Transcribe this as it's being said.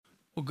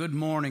Well, good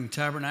morning,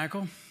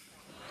 Tabernacle.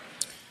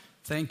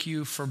 Thank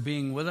you for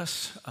being with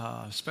us,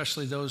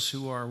 especially those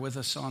who are with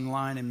us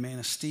online in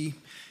Manistee.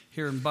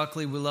 Here in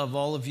Buckley, we love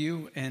all of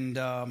you. And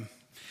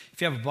if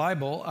you have a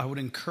Bible, I would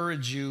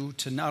encourage you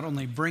to not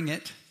only bring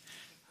it,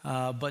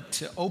 but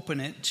to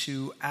open it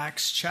to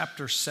Acts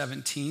chapter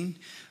 17.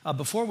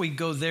 Before we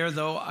go there,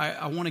 though,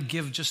 I want to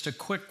give just a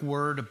quick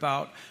word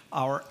about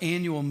our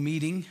annual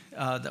meeting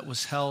that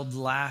was held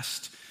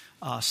last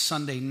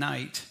Sunday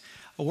night.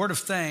 A word of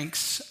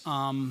thanks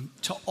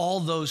to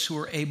all those who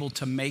were able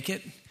to make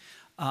it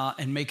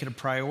and make it a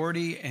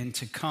priority and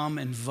to come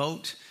and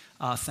vote.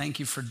 Thank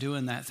you for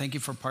doing that. Thank you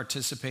for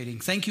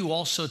participating. Thank you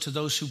also to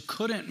those who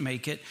couldn't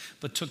make it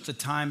but took the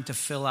time to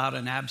fill out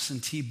an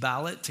absentee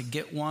ballot to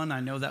get one.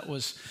 I know that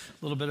was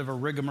a little bit of a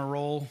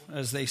rigmarole,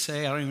 as they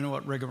say. I don't even know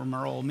what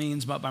rigmarole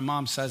means, but my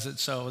mom says it,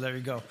 so there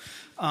you go.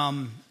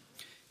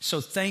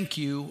 So thank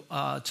you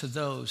to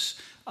those.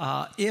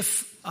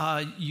 If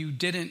you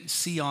didn't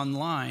see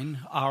online,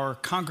 our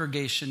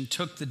congregation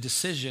took the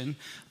decision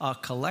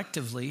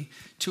collectively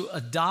to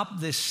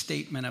adopt this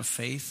statement of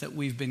faith that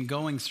we've been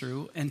going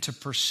through and to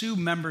pursue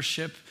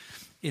membership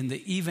in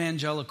the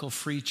Evangelical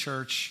Free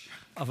Church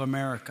of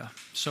America.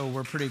 So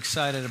we're pretty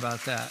excited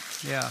about that.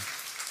 Yeah.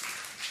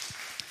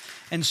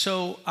 And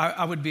so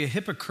I would be a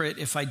hypocrite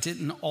if I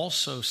didn't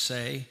also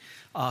say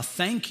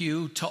thank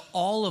you to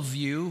all of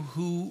you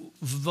who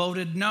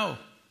voted no.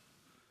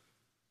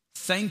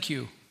 Thank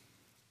you.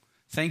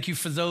 Thank you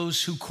for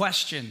those who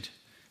questioned.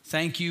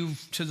 Thank you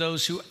to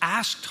those who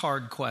asked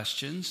hard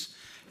questions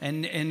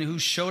and who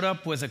showed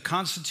up with a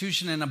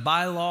constitution and a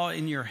bylaw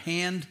in your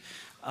hand,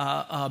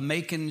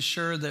 making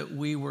sure that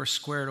we were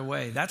squared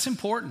away. That's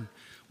important.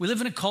 We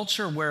live in a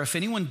culture where if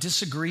anyone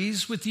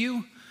disagrees with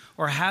you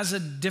or has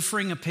a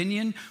differing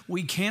opinion,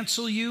 we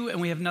cancel you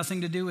and we have nothing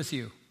to do with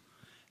you.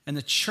 And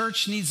the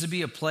church needs to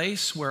be a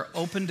place where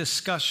open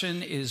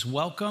discussion is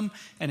welcome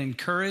and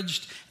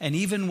encouraged. And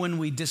even when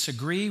we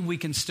disagree, we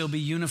can still be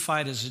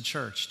unified as a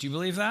church. Do you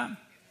believe that?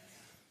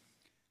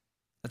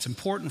 That's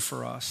important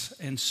for us.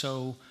 And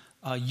so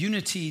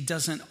unity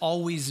doesn't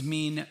always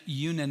mean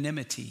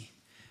unanimity.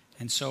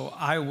 And so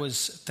I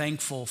was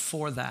thankful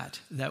for that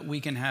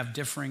we can have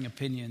differing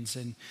opinions.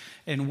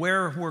 And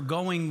where we're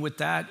going with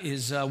that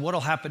is what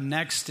will happen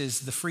next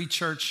is the Free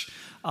Church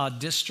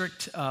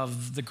District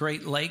of the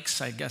Great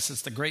Lakes, I guess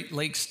it's the Great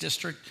Lakes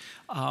District,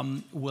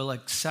 will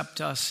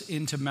accept us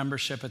into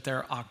membership at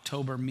their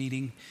October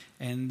meeting,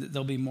 and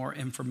there'll be more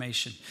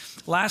information.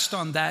 Last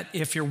on that,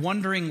 if you're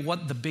wondering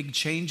what the big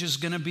change is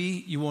going to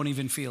be, you won't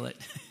even feel it.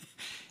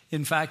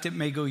 In fact, it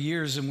may go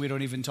years and we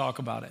don't even talk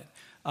about it.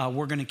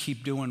 We're going to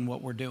keep doing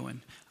what we're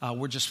doing.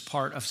 We're just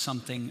part of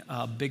something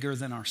bigger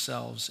than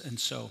ourselves. And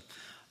so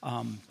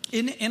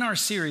in our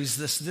series,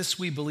 this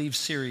We Believe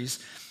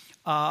series,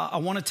 I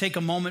want to take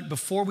a moment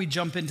before we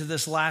jump into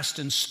this last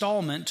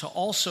installment to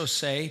also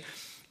say,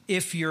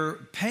 if you're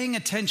paying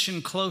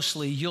attention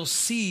closely, you'll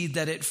see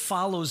that it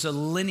follows a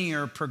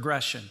linear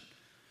progression.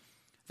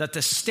 That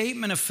the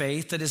statement of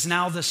faith that is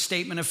now the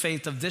statement of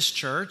faith of this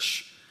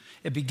church,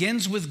 it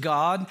begins with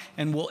God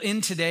and will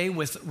end today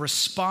with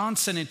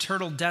response and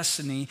eternal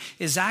destiny,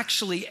 is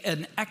actually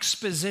an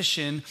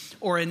exposition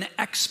or an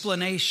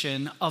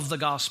explanation of the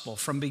gospel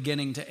from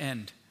beginning to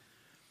end.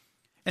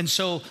 And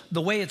so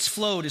the way it's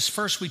flowed is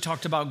first we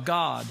talked about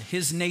God,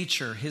 his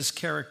nature, his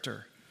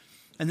character.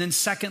 And then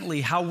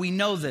secondly, how we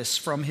know this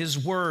from his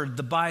word,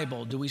 the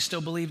Bible. Do we still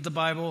believe the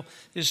Bible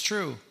is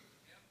true?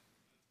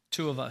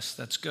 Two of us,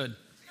 that's good.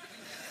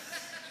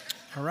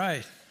 All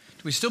right.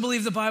 Do we still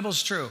believe the Bible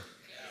is true?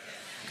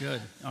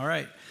 Good. All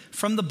right.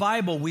 From the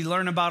Bible, we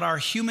learn about our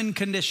human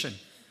condition,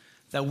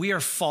 that we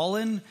are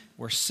fallen,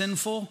 we're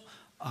sinful,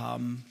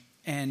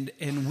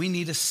 and we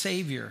need a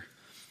Savior.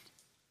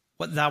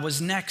 What that was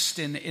next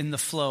in the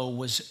flow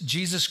was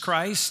Jesus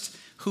Christ,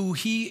 who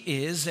he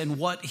is and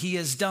what he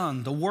has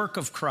done, the work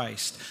of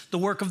Christ, the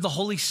work of the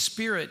Holy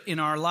Spirit in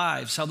our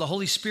lives, how the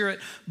Holy Spirit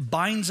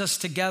binds us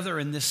together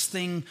in this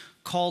thing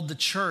called the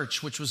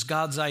church, which was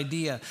God's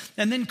idea.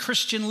 And then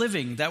Christian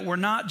living, that we're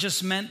not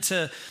just meant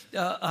to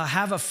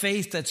have a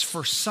faith that's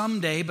for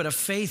someday, but a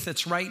faith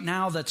that's right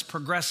now, that's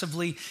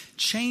progressively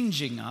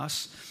changing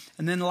us.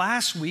 And then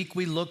last week,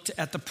 we looked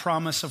at the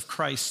promise of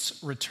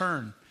Christ's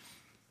return.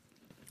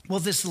 Well,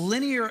 this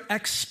linear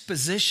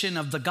exposition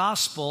of the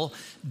gospel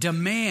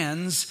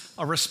demands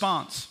a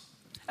response.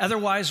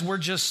 Otherwise, we're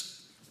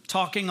just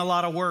talking a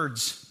lot of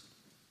words.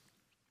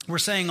 We're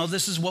saying, oh,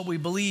 this is what we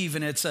believe,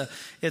 and it's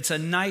a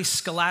nice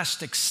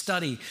scholastic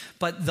study.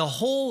 But the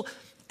whole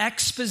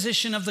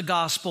exposition of the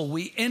gospel,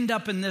 we end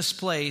up in this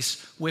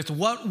place with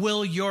what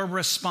will your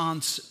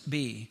response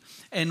be?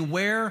 And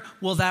where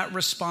will that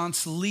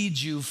response lead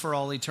you for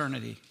all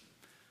eternity?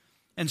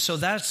 And so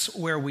that's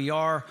where we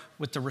are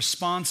with the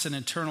response and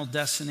eternal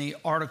destiny,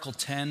 Article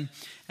 10.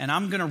 And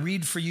I'm going to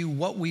read for you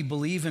what we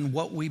believe and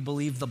what we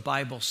believe the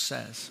Bible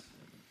says.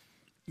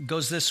 It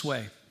goes this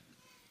way.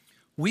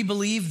 We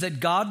believe that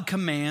God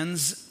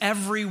commands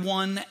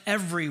everyone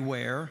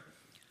everywhere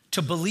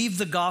to believe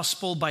the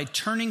gospel by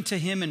turning to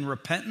him in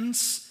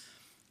repentance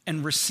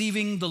and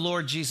receiving the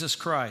Lord Jesus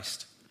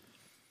Christ.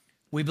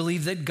 We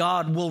believe that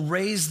God will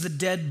raise the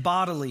dead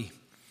bodily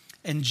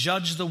and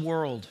judge the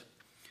world,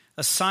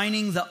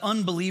 assigning the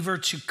unbeliever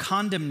to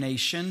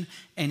condemnation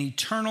and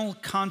eternal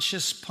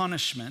conscious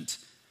punishment,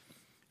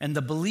 and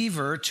the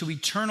believer to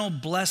eternal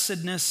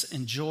blessedness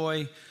and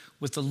joy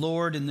with the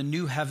Lord in the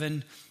new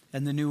heaven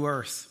and the new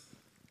earth.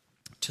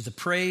 To the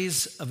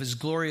praise of his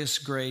glorious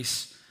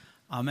grace,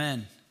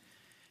 amen.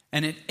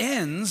 And it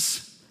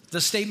ends the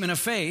statement of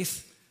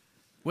faith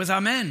with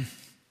amen,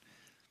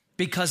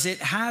 because it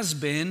has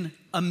been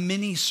a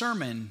mini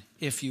sermon,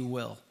 if you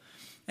will.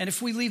 And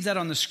if we leave that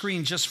on the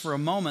screen just for a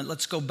moment,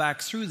 let's go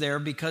back through there,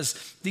 because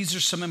these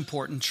are some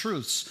important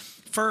truths.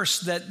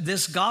 First, that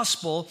this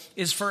gospel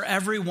is for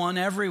everyone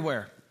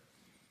everywhere.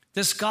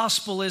 This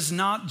gospel is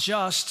not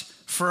just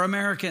for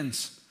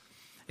Americans.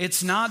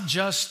 It's not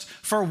just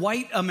for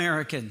white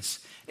Americans.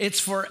 It's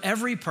for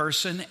every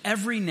person,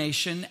 every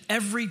nation,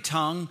 every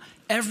tongue,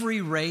 every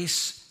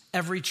race,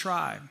 every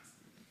tribe.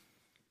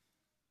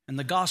 And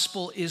the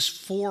gospel is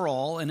for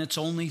all, and it's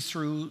only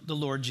through the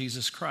Lord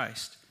Jesus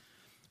Christ.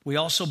 We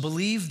also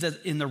believe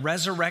that in the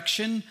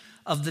resurrection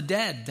of the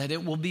dead, that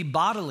it will be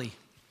bodily,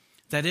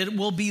 that it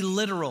will be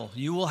literal.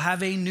 You will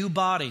have a new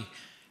body.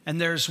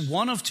 And there's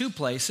one of two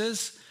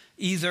places,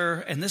 either,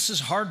 and this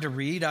is hard to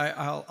read,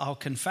 I'll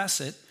confess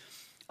it,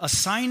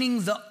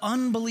 assigning the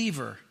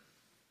unbeliever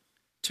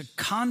to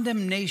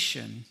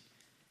condemnation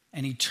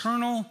and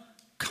eternal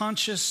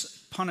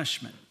conscious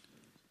punishment.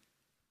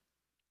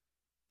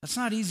 That's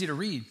not easy to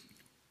read.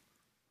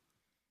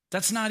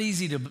 That's not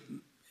easy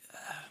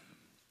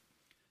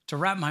to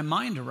wrap my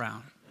mind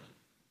around.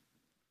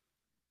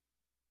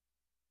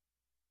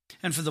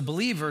 And for the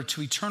believer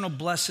to eternal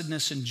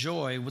blessedness and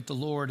joy with the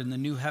Lord in the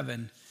new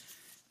heaven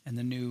and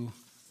the new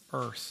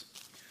earth.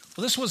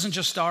 Well, this wasn't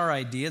just our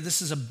idea.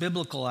 This is a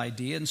biblical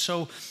idea. And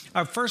so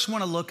I first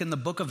want to look in the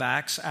book of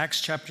Acts,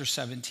 Acts chapter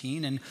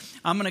 17. And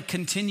I'm going to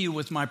continue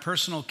with my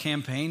personal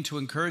campaign to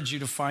encourage you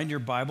to find your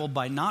Bible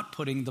by not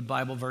putting the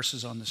Bible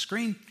verses on the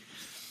screen.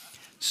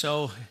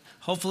 So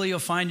hopefully you'll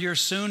find yours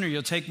soon, or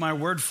you'll take my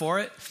word for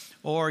it,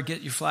 or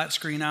get your flat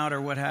screen out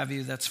or what have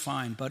you. That's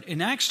fine. But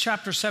in Acts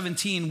chapter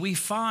 17, we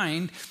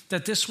find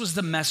that this was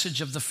the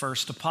message of the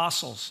first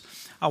apostles.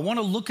 I want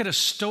to look at a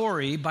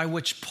story by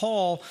which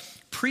Paul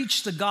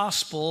preached the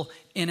gospel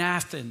in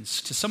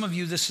Athens. To some of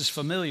you, this is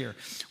familiar.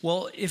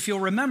 Well, if you'll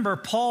remember,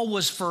 Paul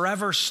was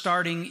forever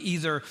starting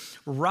either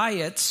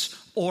riots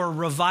or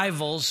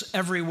revivals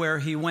everywhere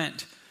he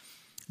went.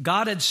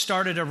 God had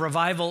started a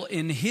revival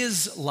in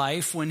his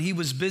life when he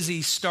was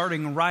busy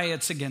starting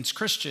riots against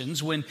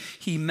Christians, when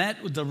he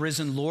met with the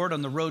risen Lord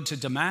on the road to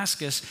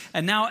Damascus.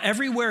 And now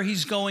everywhere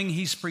he's going,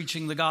 he's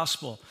preaching the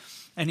gospel.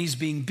 And he's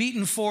being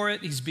beaten for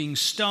it, he's being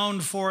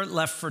stoned for it,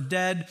 left for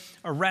dead,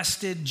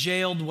 arrested,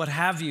 jailed, what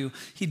have you.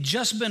 He'd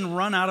just been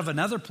run out of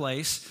another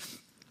place,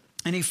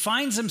 and he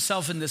finds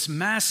himself in this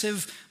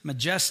massive,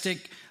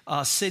 majestic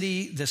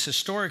city, this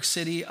historic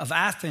city of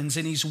Athens,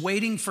 and he's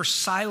waiting for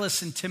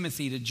Silas and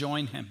Timothy to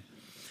join him.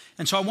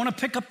 And so I want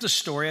to pick up the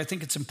story. I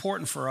think it's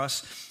important for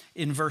us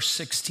in verse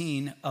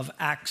 16 of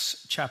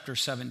Acts chapter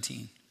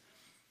 17.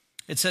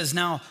 It says,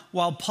 "Now,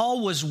 while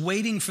Paul was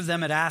waiting for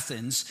them at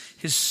Athens,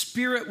 his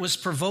spirit was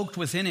provoked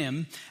within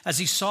him as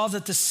he saw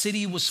that the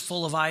city was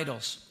full of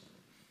idols.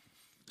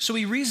 So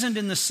he reasoned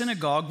in the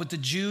synagogue with the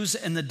Jews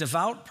and the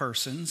devout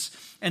persons,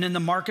 and in the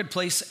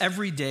marketplace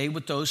every day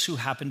with those who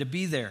happened to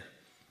be there.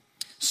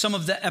 Some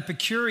of the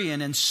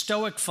Epicurean and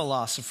Stoic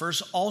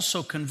philosophers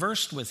also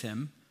conversed with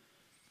him,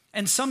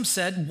 and some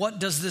said, 'What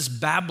does this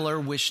babbler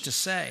wish to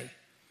say?'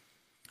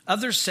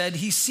 Others said,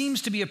 'He seems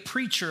to be a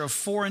preacher of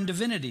foreign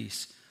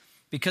divinities,'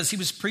 because he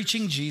was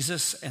preaching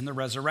Jesus and the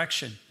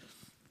resurrection.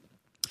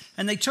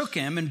 And they took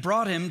him and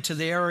brought him to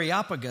the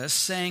Areopagus,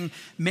 saying,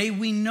 'May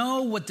we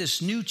know what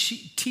this new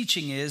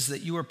teaching is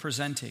that you are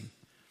presenting?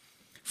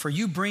 For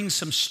you bring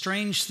some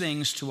strange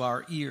things to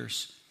our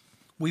ears.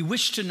 We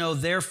wish to know,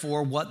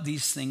 therefore, what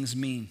these things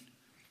mean.'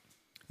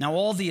 Now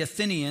all the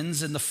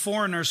Athenians and the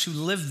foreigners who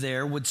lived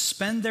there would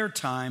spend their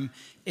time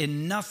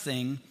in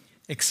nothing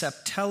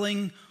except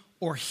telling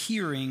or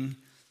hearing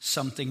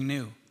something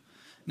new."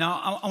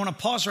 Now, I want to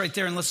pause right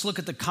there and let's look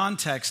at the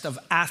context of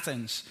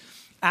Athens.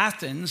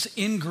 Athens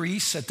in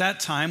Greece at that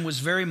time was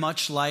very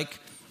much like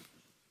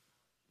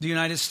the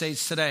United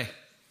States today.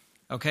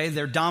 Okay,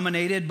 they're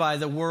dominated by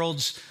the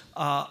world's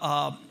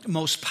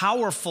most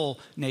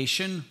powerful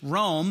nation,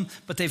 Rome,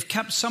 but they've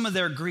kept some of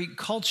their Greek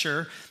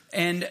culture,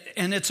 and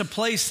it's a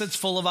place that's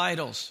full of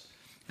idols.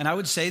 And I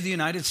would say the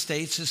United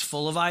States is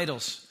full of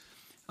idols.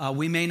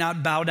 We may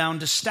not bow down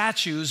to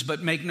statues,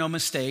 but make no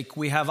mistake,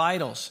 we have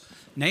idols.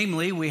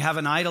 Namely, we have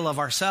an idol of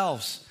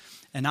ourselves,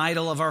 an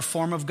idol of our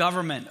form of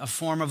government, a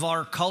form of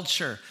our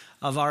culture,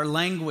 of our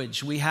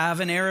language. We have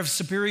an air of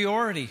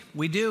superiority.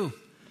 We do.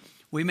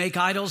 We make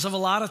idols of a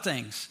lot of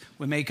things.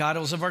 We make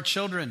idols of our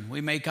children.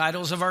 We make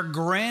idols of our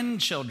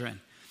grandchildren.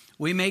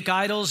 We make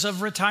idols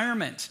of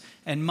retirement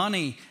and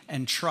money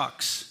and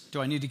trucks.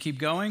 Do I need to keep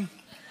going?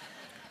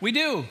 We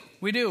do.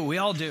 We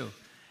all do.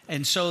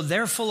 And so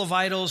they're full of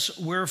idols,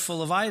 we're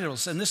full of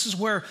idols. And this is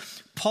where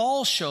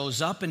Paul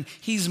shows up, and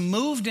he's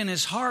moved in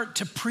his heart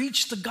to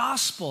preach the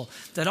gospel,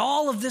 that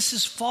all of this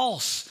is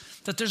false,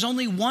 that there's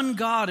only one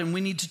God, and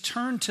we need to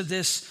turn to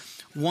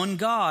this one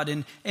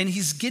God. And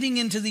he's getting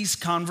into these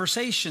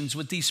conversations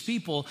with these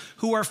people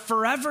who are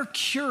forever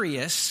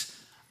curious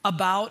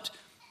about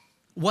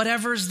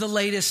whatever's the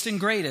latest and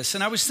greatest.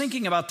 And I was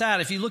thinking about that.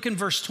 If you look in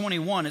verse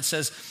 21, it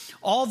says,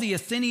 all the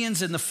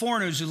Athenians and the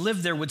foreigners who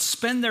lived there would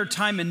spend their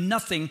time in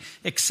nothing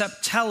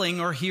except telling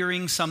or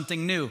hearing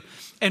something new.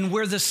 And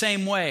we're the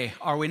same way,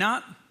 are we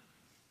not?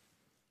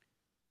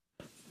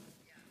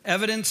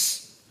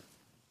 Evidence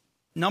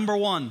number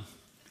one.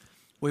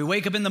 We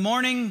wake up in the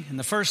morning and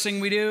the first thing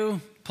we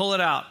do, pull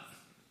it out,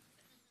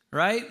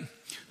 right?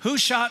 Who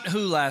shot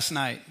who last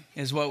night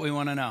is what we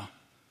want to know,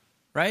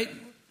 right?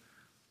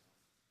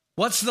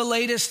 What's the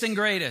latest and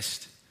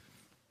greatest?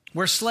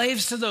 We're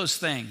slaves to those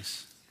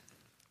things,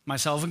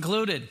 myself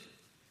included.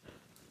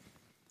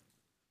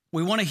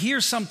 We want to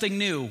hear something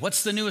new.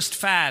 What's the newest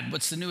fad?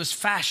 What's the newest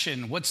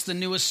fashion? What's the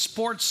newest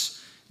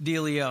sports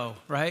dealio,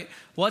 right?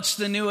 What's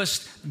the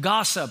newest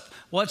gossip?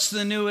 What's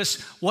the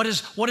newest, what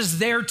is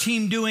their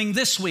team doing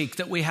this week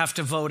that we have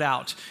to vote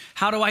out?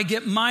 How do I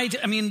get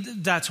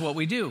that's what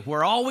we do.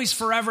 We're always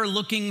forever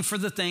looking for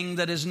the thing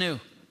that is new.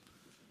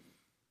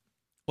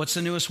 What's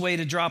the newest way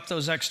to drop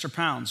those extra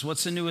pounds?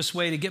 What's the newest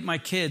way to get my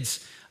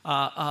kids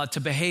to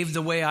behave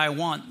the way I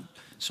want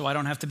so I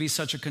don't have to be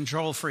such a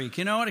control freak?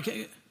 You know what?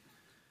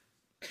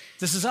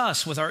 This is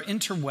us with our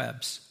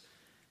interwebs.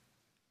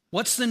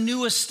 What's the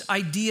newest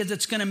idea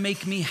that's going to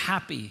make me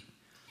happy?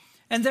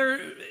 And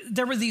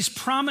there were these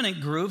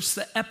prominent groups,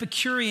 the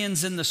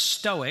Epicureans and the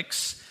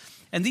Stoics,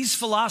 and these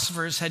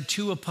philosophers had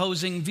two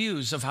opposing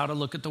views of how to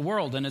look at the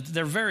world, and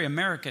they're very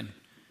American.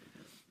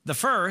 The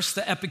first,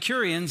 the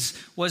Epicureans,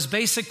 was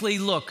basically,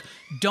 look,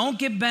 don't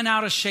get bent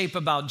out of shape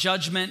about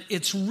judgment.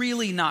 It's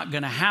really not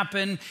going to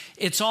happen.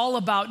 It's all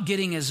about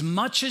getting as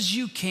much as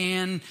you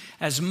can,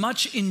 as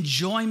much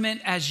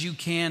enjoyment as you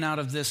can out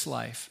of this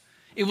life.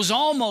 It was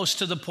almost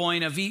to the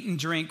point of eat and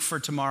drink, for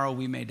tomorrow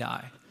we may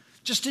die.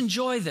 Just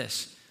enjoy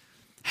this.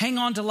 Hang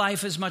on to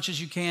life as much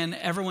as you can.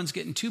 Everyone's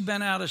getting too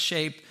bent out of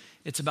shape.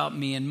 It's about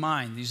me and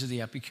mine. These are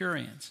the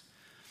Epicureans.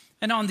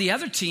 And on the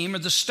other team are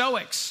the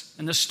Stoics.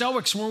 And the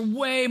Stoics were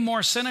way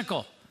more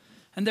cynical.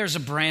 And there's a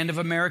brand of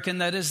American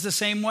that is the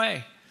same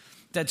way.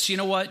 That's, you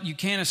know what, you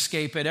can't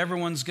escape it.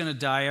 Everyone's going to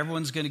die.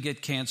 Everyone's going to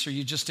get cancer.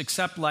 You just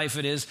accept life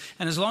it is.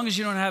 And as long as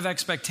you don't have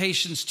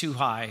expectations too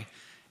high,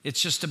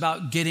 it's just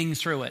about getting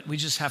through it. We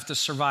just have to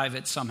survive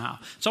it somehow.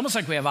 It's almost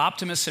like we have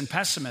optimists and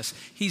pessimists.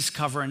 He's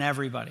covering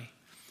everybody.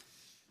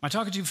 Am I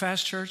talking too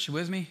fast, church? You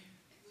with me?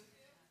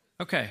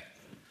 Okay.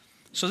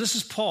 So this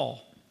is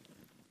Paul,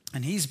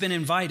 and he's been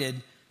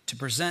invited to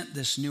present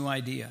this new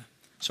idea.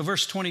 So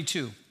verse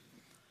 22.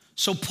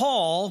 So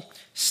Paul,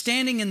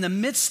 standing in the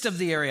midst of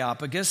the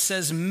Areopagus,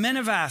 says, Men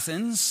of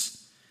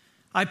Athens,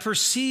 I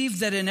perceive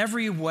that in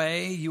every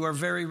way you are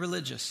very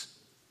religious.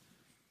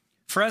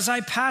 For as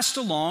I passed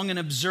along and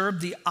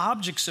observed the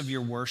objects of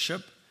your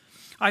worship,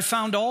 I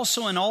found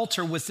also an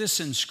altar with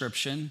this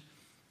inscription,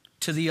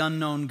 To the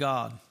unknown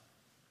God.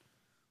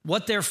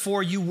 What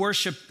therefore you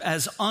worship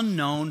as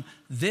unknown,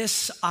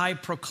 this I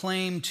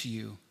proclaim to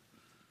you.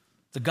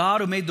 The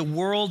God who made the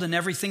world and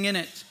everything in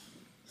it,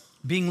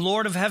 being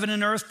Lord of heaven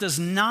and earth, does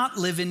not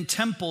live in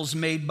temples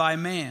made by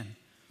man,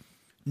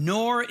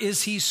 nor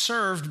is he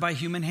served by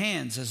human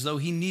hands as though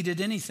he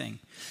needed anything,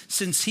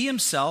 since he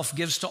himself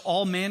gives to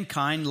all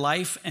mankind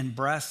life and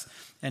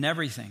breath and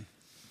everything.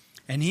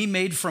 And he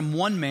made from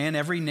one man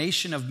every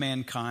nation of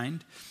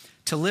mankind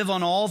to live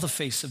on all the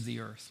face of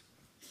the earth,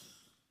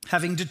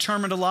 having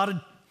determined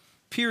allotted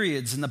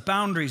periods and the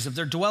boundaries of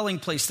their dwelling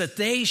place, that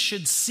they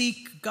should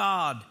seek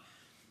God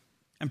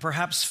and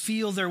perhaps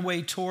feel their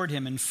way toward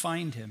him and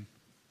find him.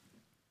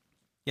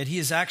 Yet he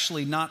is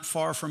actually not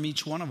far from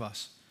each one of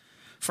us.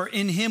 For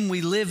in him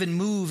we live and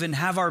move and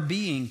have our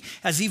being,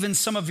 as even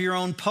some of your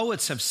own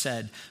poets have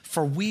said,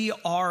 for we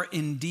are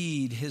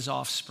indeed his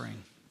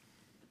offspring.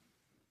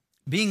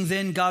 Being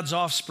then God's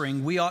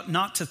offspring, we ought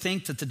not to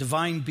think that the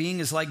divine being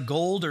is like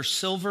gold or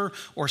silver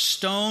or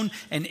stone,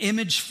 an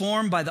image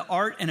formed by the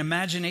art and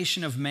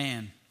imagination of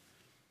man.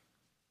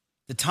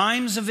 The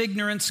times of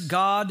ignorance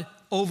God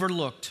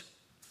overlooked,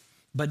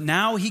 but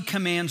now he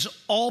commands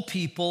all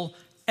people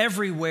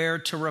everywhere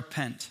to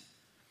repent,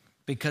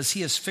 because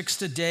he has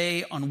fixed a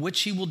day on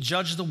which he will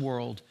judge the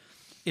world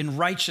in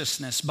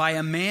righteousness by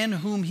a man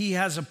whom he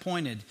has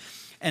appointed.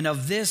 And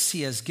of this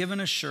he has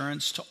given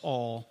assurance to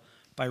all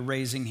by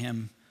raising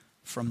him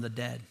from the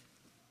dead.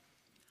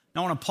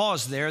 Now I want to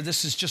pause there.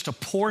 This is just a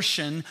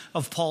portion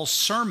of Paul's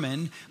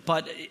sermon,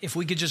 but if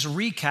we could just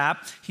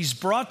recap, he's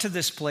brought to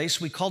this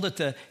place. We called it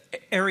the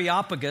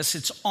Areopagus.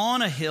 It's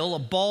on a hill, a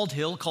bald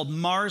hill called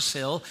Mars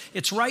Hill.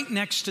 It's right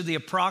next to the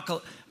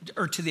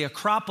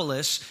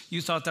Acropolis.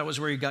 You thought that was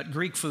where you got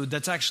Greek food.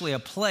 That's actually a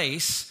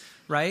place,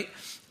 right?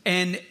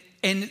 And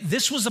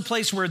this was the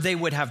place where they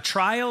would have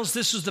trials.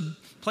 This was the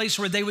place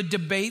where they would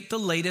debate the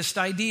latest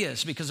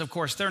ideas, because of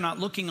course they're not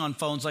looking on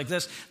phones like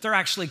this. They're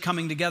actually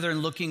coming together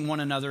and looking one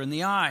another in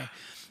the eye.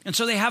 And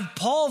so they have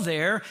Paul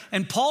there,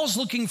 and Paul's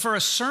looking for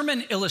a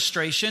sermon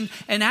illustration,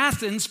 and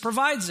Athens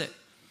provides it.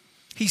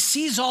 He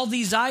sees all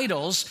these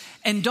idols,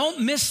 and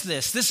don't miss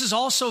this. This is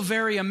also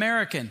very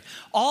American.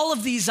 All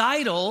of these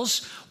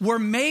idols were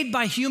made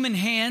by human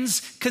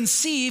hands,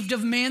 conceived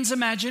of man's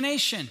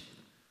imagination.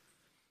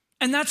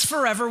 And that's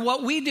forever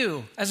what we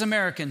do as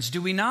Americans,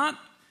 do we not?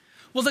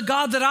 Well, the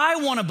God that I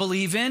want to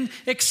believe in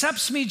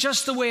accepts me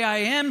just the way I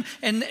am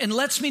and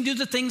lets me do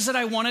the things that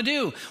I want to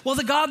do. Well,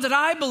 the God that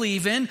I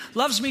believe in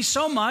loves me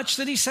so much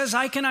that he says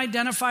I can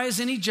identify as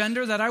any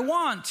gender that I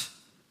want.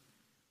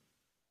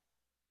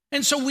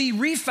 And so we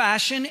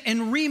refashion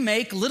and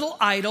remake little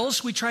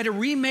idols. We try to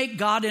remake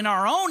God in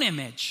our own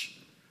image.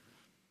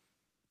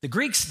 The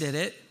Greeks did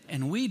it,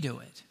 and we do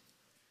it.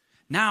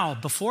 Now,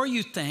 before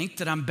you think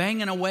that I'm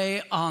banging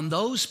away on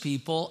those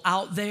people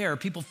out there,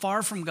 people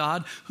far from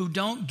God who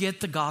don't get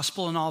the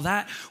gospel and all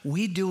that,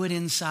 we do it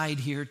inside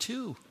here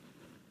too.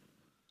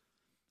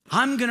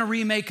 I'm going to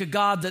remake a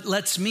God that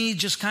lets me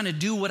just kind of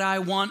do what I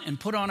want and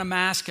put on a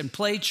mask and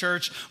play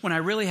church when I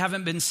really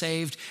haven't been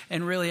saved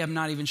and really I'm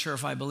not even sure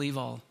if I believe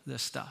all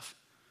this stuff.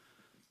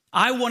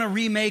 I want to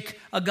remake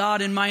a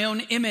God in my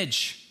own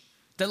image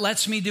that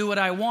lets me do what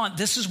I want.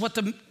 This is what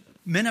the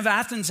men of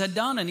Athens had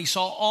done, and he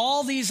saw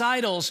all these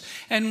idols.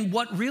 And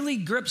what really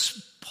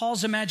grips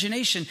Paul's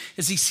imagination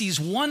is he sees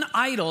one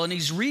idol and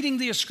he's reading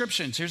the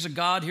inscriptions. Here's a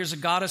god, here's a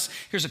goddess,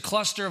 here's a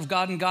cluster of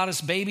god and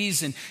goddess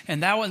babies,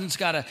 and that one's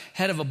got a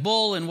head of a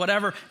bull and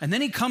whatever. And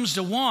then he comes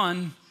to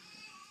one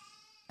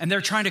and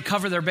they're trying to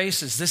cover their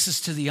bases. This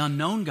is to the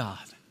unknown God.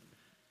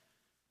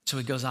 So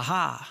he goes,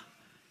 aha.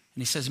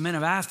 And he says, men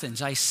of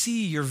Athens, I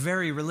see you're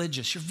very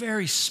religious. You're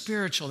very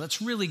spiritual.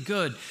 That's really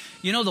good.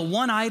 You know, the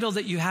one idol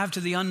that you have to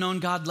the unknown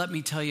God, let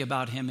me tell you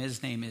about him.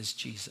 His name is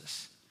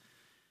Jesus.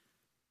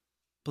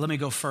 But let me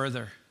go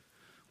further.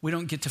 We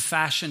don't get to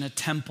fashion a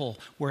temple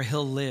where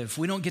he'll live.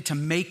 We don't get to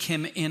make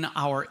him in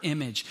our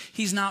image.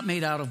 He's not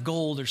made out of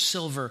gold or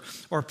silver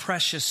or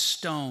precious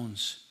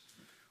stones.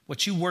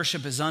 What you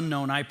worship is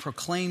unknown. I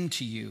proclaim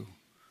to you.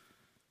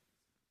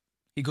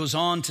 He goes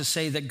on to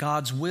say that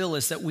God's will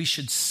is that we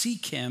should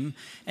seek him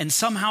and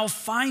somehow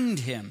find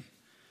him.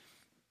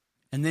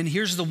 And then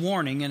here's the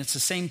warning, and it's the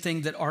same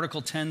thing that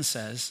Article 10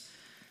 says.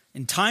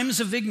 In times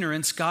of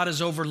ignorance, God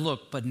is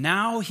overlooked, but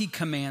now he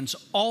commands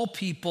all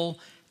people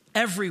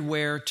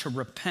everywhere to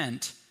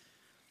repent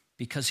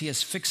because he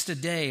has fixed a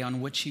day on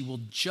which he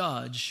will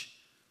judge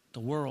the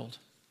world.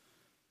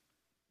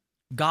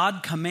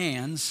 God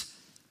commands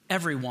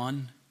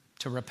everyone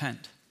to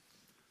repent.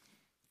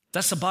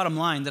 That's the bottom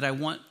line that I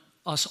want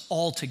us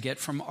all to get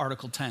from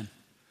Article 10.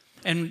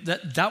 And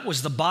that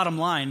was the bottom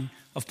line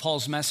of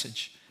Paul's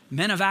message.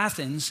 Men of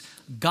Athens,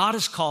 God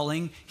is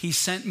calling. He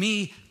sent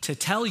me to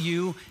tell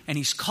you, and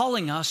he's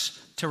calling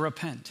us to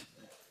repent.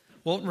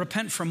 Well,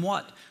 repent from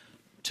what?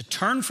 To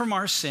turn from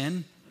our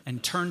sin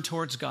and turn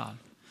towards God.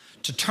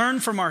 To turn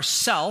from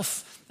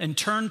ourself and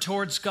turn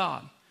towards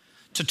God.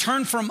 To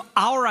turn from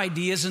our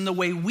ideas and the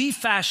way we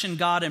fashion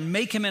God and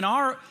make him in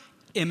our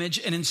image,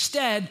 and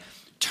instead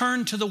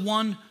turn to the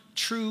one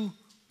true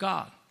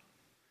God.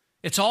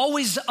 It's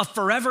always a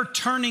forever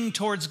turning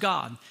towards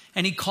God,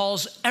 and he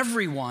calls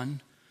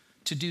everyone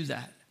to do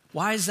that.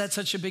 Why is that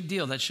such a big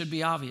deal? That should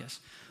be obvious.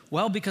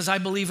 Well, because I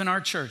believe in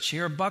our church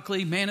here at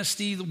Buckley,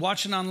 Manistee,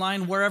 watching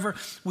online, wherever,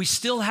 we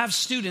still have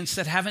students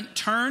that haven't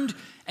turned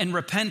and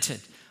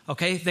repented.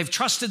 Okay? They've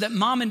trusted that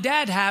mom and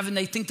dad have, and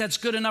they think that's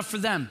good enough for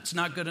them. It's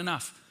not good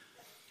enough.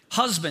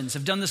 Husbands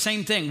have done the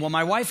same thing. Well,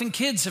 my wife and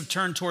kids have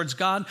turned towards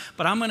God,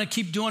 but I'm going to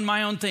keep doing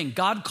my own thing.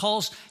 God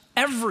calls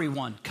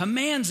everyone,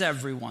 commands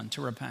everyone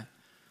to repent.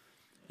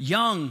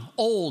 Young,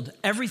 old,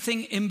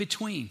 everything in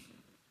between.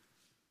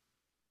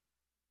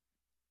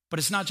 But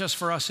it's not just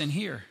for us in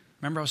here.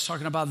 Remember, I was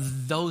talking about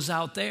those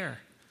out there.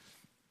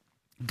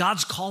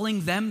 God's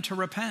calling them to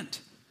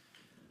repent.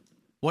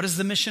 What is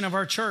the mission of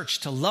our church?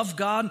 To love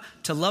God,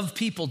 to love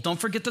people. Don't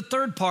forget the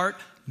third part,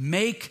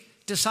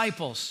 make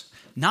disciples.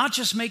 Not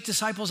just make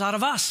disciples out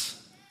of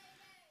us.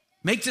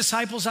 Make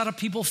disciples out of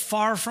people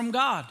far from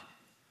God.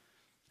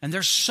 And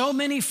there's so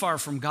many far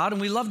from God,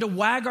 and we love to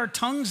wag our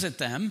tongues at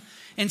them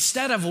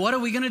instead of what are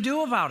we going to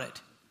do about it?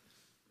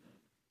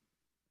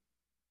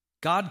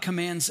 God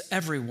commands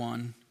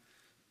everyone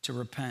to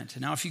repent.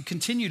 Now, if you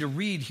continue to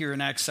read here in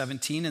Acts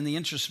 17, in the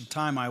interest of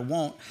time, I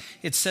won't.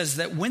 It says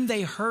that when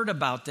they heard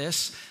about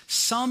this,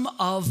 some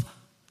of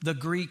the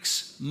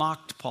Greeks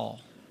mocked Paul.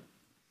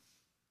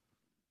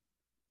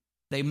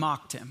 They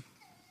mocked him.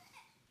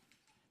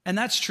 And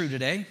that's true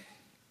today.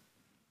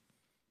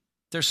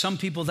 There's some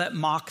people that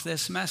mock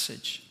this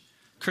message.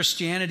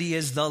 Christianity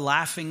is the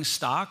laughing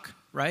stock,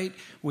 right?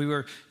 We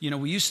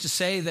used to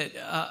say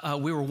that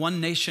we were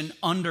one nation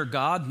under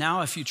God.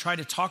 Now, if you try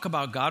to talk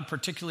about God,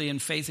 particularly in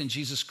faith in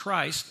Jesus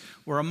Christ,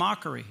 we're a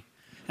mockery.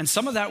 And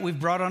some of that we've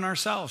brought on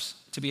ourselves,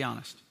 to be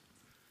honest.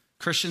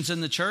 Christians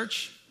in the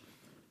church,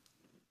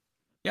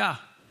 yeah,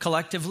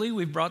 collectively,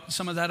 we've brought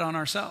some of that on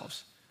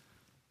ourselves.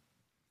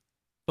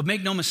 But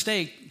make no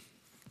mistake,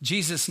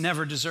 Jesus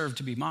never deserved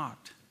to be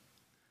mocked.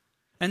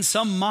 And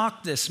some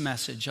mocked this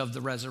message of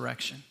the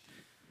resurrection.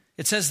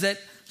 It says that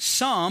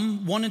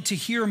some wanted to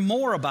hear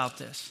more about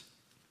this.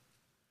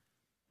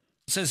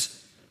 It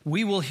says,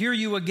 we will hear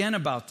you again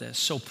about this.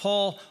 So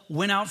Paul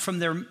went out from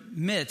their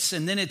midst.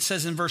 And then it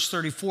says in verse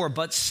 34,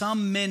 but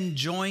some men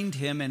joined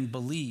him and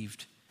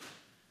believed,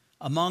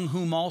 among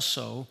whom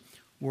also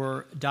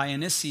were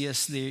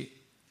Dionysius the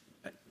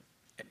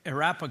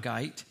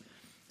Areopagite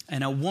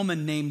and a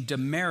woman named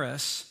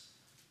Damaris,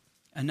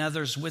 and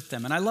others with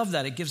them. And I love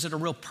that. It gives it a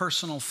real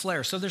personal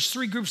flair. So there's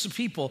three groups of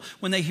people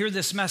when they hear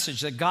this message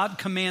that God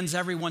commands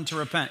everyone to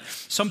repent.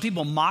 Some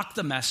people mock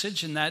the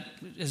message, and that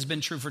has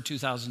been true for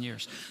 2,000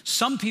 years.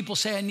 Some people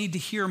say, I need to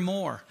hear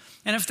more.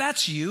 And if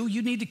that's you,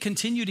 you need to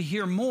continue to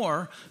hear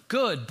more.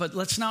 Good, but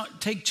let's not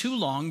take too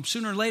long.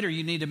 Sooner or later,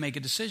 you need to make a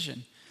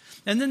decision.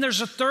 And then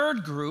there's a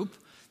third group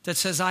that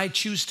says, I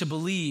choose to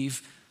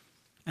believe,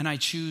 and I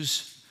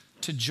choose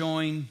to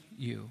join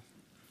you.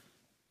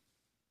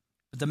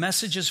 But the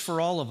message is for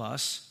all of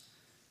us,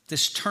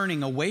 this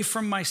turning away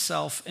from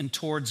myself and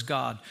towards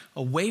God,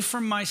 away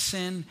from my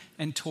sin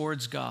and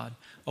towards God,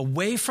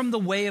 away from the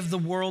way of the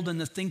world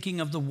and the thinking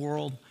of the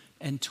world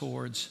and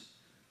towards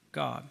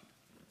God.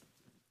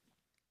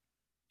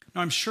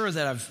 Now, I'm sure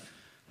that I've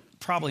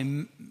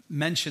probably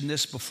mentioned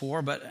this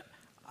before, but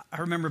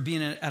I remember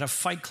being at a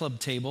Fight Club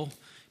table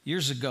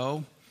years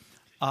ago,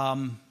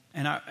 and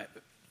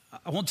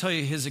I won't tell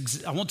you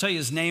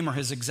his name or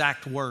his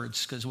exact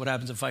words, because what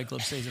happens at Fight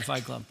Club stays at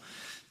Fight Club.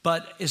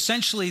 But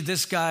essentially,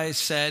 this guy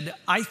said,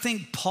 I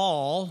think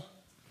Paul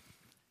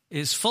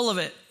is full of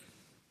it.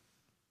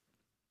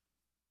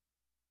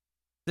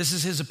 This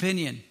is his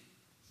opinion.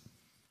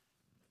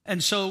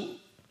 And so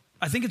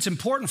I think it's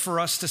important for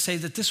us to say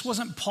that this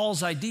wasn't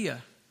Paul's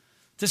idea.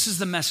 This is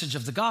the message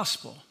of the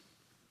gospel.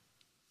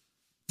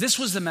 This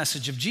was the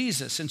message of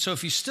Jesus. And so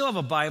if you still have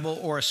a Bible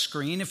or a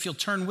screen, if you'll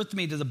turn with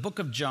me to the book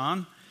of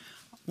John,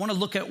 I want to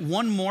look at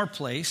one more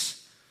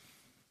place.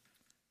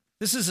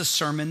 This is a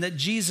sermon that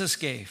Jesus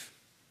gave.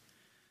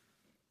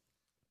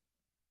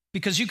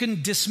 Because you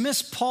can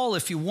dismiss Paul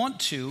if you want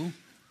to.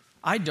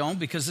 I don't,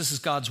 because this is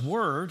God's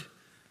word.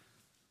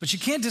 But you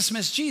can't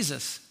dismiss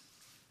Jesus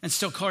and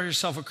still call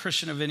yourself a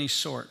Christian of any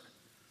sort.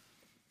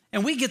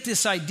 And we get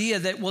this idea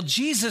that, well,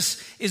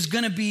 Jesus is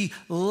going to be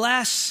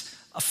less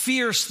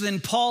fierce than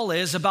Paul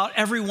is about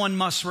everyone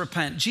must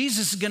repent.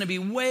 Jesus is going to be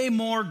way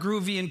more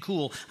groovy and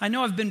cool. I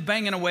know I've been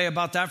banging away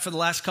about that for the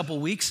last couple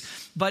of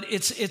weeks, but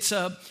it's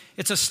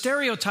a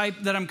stereotype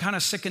that I'm kind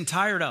of sick and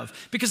tired of.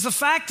 Because the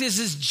fact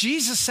is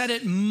Jesus said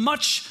it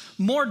much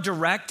more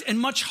direct and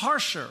much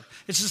harsher.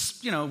 It's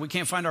just, we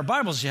can't find our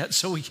Bibles yet,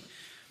 so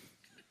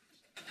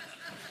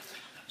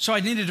I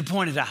needed to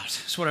point it out.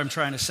 That's what I'm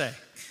trying to say.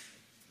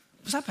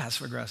 Was that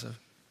passive aggressive?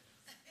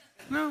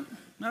 No.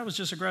 That was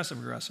just aggressive,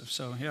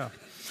 so yeah.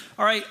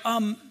 All right,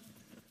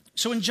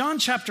 so in John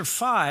chapter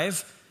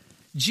 5,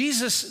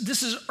 Jesus,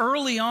 this is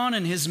early on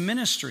in his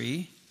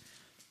ministry,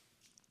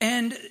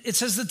 and it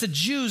says that the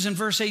Jews, in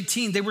verse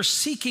 18, they were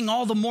seeking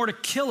all the more to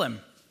kill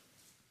him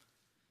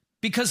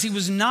because he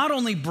was not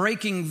only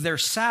breaking their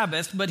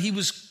Sabbath, but he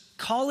was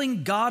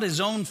calling God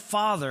his own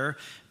Father,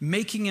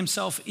 making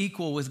himself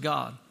equal with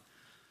God.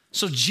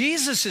 So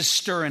Jesus is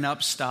stirring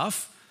up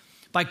stuff.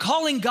 By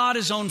calling God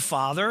his own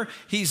Father,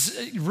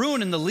 he's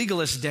ruining the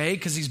legalist day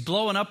because he's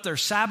blowing up their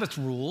Sabbath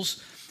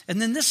rules.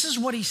 And then this is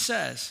what he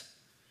says.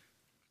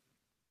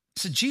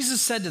 So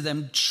Jesus said to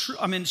them,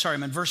 I'm in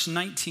verse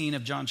 19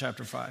 of John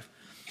chapter 5.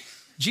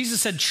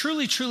 Jesus said,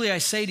 truly, truly, I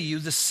say to you,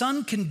 the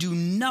Son can do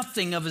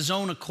nothing of his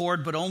own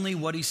accord, but only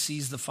what he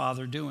sees the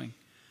Father doing.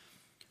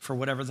 For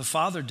whatever the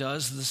Father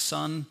does, the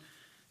Son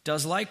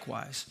does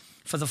likewise.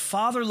 For the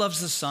Father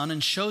loves the Son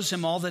and shows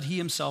him all that he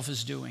himself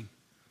is doing.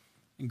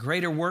 And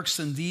greater works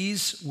than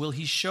these will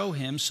he show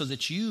him, so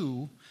that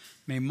you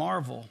may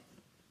marvel.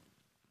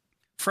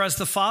 For as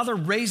the Father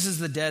raises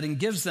the dead and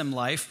gives them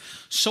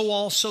life, so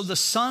also the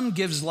Son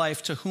gives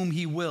life to whom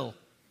he will.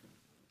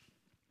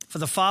 For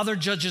the Father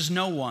judges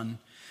no one,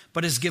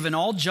 but has given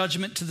all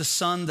judgment to the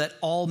Son, that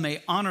all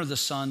may honor the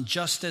Son,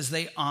 just as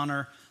they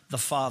honor the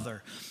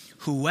Father.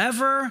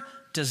 Whoever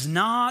does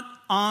not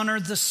honor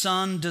the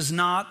Son does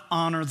not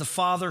honor the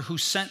Father who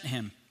sent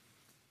him.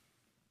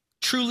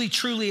 Truly,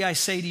 truly, I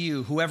say to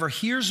you, whoever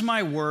hears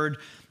my word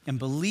and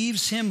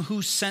believes him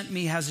who sent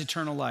me has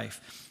eternal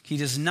life. He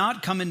does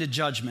not come into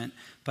judgment,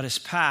 but has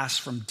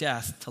passed from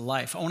death to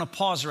life. I want to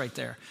pause right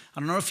there.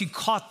 I don't know if you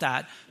caught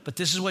that, but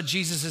this is what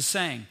Jesus is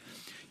saying.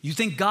 You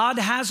think God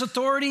has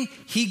authority?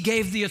 He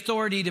gave the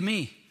authority to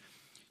me.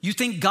 You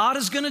think God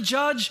is going to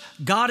judge?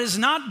 God is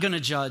not going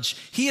to judge.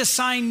 He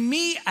assigned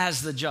me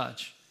as the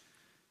judge.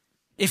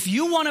 If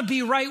you want to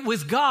be right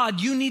with God,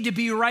 you need to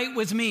be right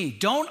with me.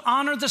 Don't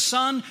honor the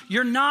Son.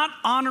 You're not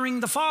honoring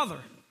the Father.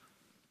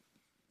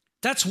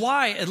 That's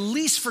why, at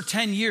least for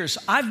 10 years,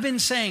 I've been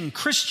saying,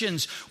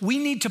 Christians, we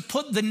need to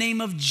put the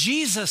name of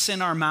Jesus in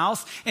our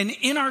mouth and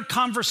in our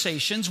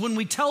conversations when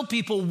we tell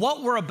people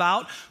what we're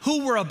about,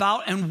 who we're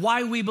about, and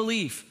why we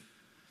believe.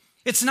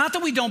 It's not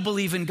that we don't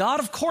believe in God.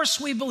 Of course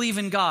we believe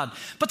in God.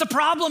 But the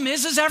problem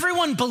is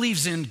everyone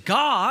believes in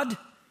God.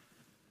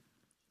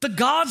 The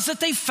gods that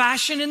they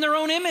fashion in their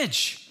own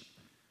image.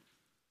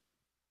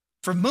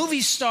 For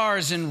movie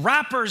stars and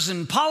rappers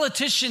and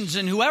politicians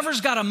and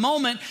whoever's got a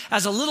moment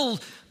as a little,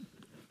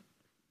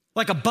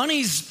 like a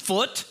bunny's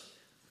foot,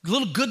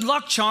 little good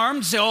luck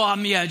charm, say, oh,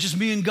 just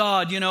me and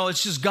God,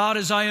 it's just God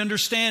as I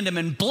understand him,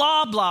 and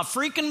blah, blah,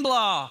 freaking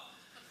blah.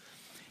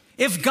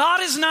 If God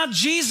is not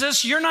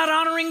Jesus, you're not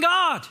honoring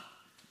God.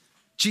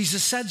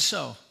 Jesus said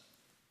so.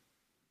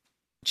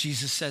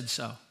 Jesus said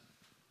so.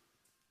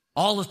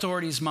 All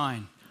authority is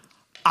mine.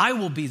 I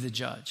will be the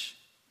judge.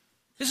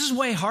 This is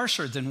way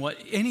harsher than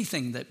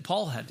anything that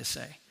Paul had to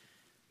say.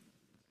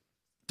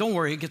 Don't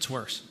worry, it gets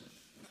worse.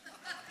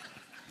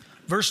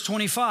 Verse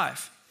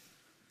 25.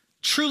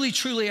 Truly,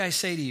 truly, I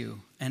say to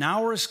you, an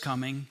hour is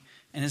coming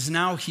and is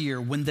now here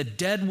when the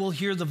dead will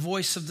hear the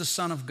voice of the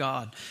Son of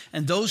God,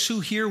 and those who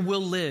hear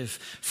will live.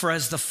 For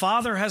as the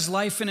Father has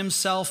life in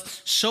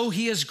himself, so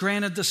he has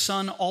granted the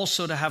Son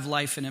also to have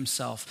life in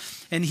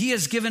himself. And he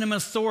has given him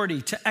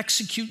authority to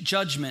execute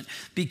judgment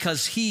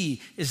because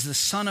he is the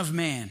Son of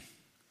Man.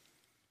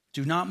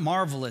 Do not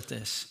marvel at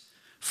this,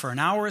 for an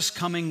hour is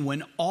coming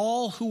when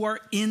all who are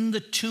in the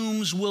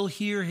tombs will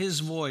hear his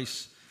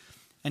voice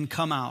and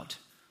come out.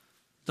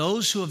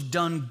 Those who have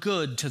done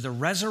good to the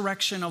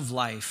resurrection of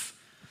life,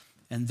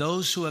 and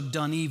those who have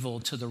done evil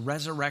to the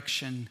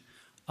resurrection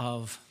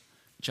of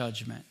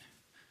judgment.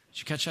 Did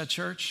you catch that,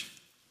 church?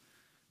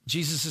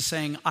 Jesus is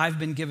saying, I've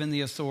been given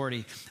the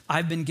authority.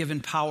 I've been given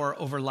power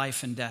over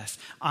life and death.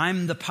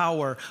 I'm the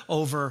power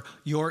over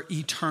your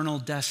eternal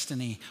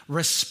destiny.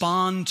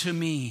 Respond to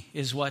me,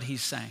 is what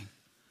he's saying.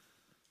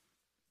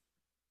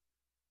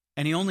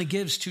 And he only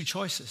gives two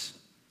choices.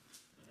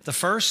 The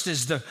first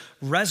is the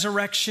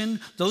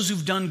resurrection, those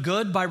who've done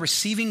good by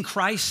receiving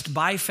Christ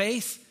by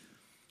faith,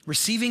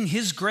 receiving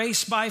his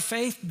grace by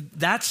faith.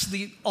 That's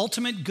the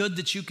ultimate good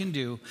that you can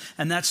do,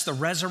 and that's the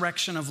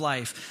resurrection of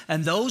life.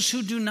 And those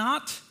who do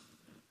not,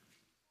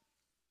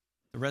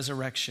 the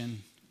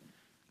resurrection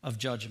of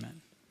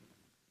judgment.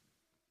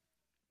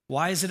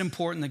 Why is it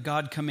important that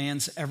God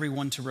commands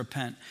everyone to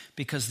repent?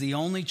 Because the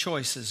only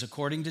choices,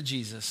 according to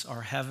Jesus,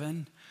 are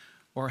heaven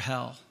or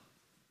hell.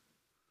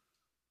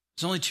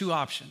 There's only two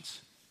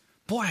options.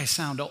 Boy, I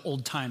sound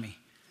old-timey.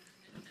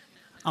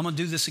 I'm going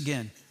to do this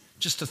again,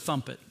 just to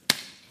thump it.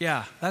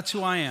 Yeah, that's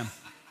who I am.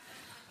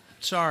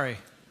 Sorry.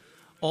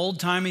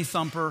 Old-timey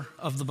thumper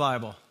of the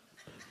Bible.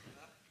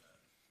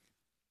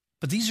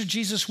 But these are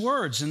Jesus'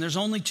 words, and there's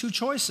only two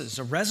choices,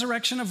 the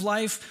resurrection of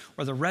life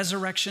or the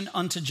resurrection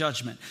unto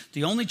judgment.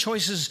 The only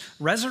choice is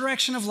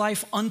resurrection of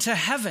life unto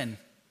heaven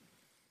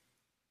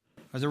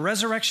or the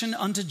resurrection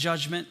unto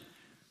judgment,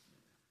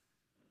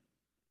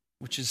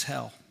 which is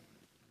hell.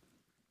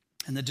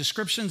 And the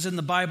descriptions in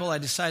the Bible, I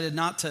decided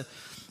not to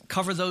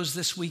cover those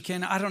this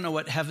weekend. I don't know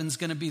what heaven's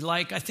going to be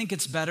like. I think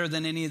it's better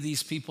than any of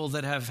these people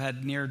that have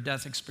had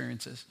near-death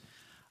experiences.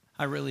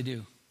 I really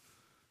do.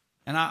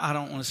 And I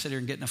don't want to sit here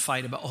and get in a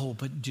fight about,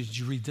 but did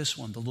you read this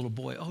one, the little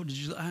boy? Oh, did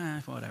you?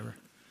 Whatever.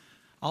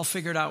 I'll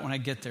figure it out when I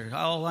get there.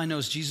 All I know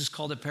is Jesus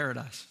called it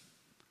paradise.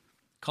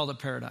 Called it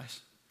paradise.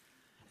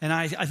 And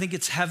I think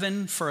it's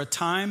heaven for a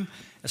time.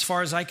 As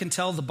far as I can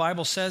tell, the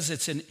Bible says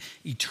it's an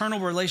eternal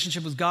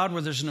relationship with God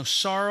where there's no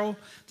sorrow,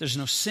 there's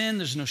no sin,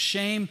 there's no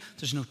shame,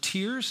 there's no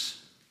tears.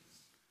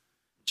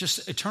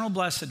 Just eternal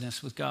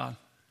blessedness with God.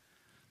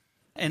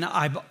 And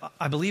I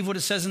believe what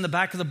it says in the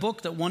back of the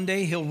book, that one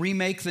day he'll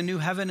remake the new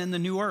heaven and the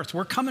new earth.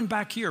 We're coming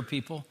back here,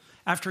 people,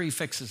 after he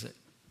fixes it.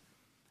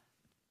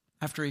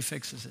 After he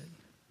fixes it.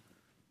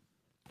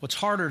 What's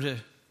harder to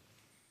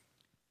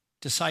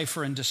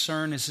decipher and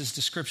discern is his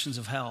descriptions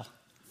of hell.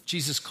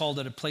 Jesus called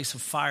it a place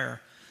of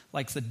fire,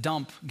 like the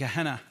dump,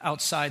 Gehenna,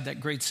 outside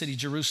that great city,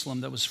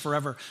 Jerusalem, that was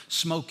forever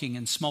smoking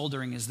and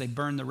smoldering as they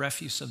burned the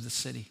refuse of the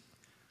city.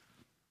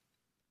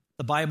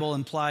 The Bible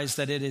implies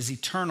that it is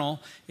eternal,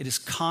 it is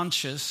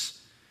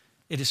conscious,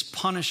 it is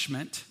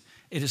punishment,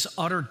 it is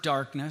utter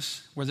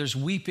darkness, where there's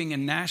weeping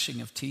and gnashing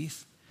of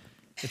teeth.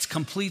 It's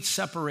complete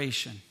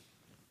separation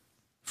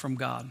from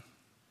God.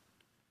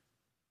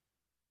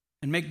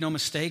 And make no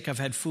mistake, I've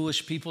had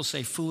foolish people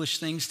say foolish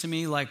things to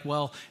me like,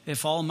 well,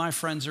 if all my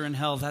friends are in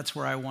hell, that's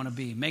where I want to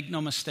be. Make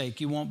no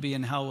mistake, you won't be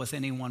in hell with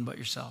anyone but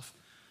yourself.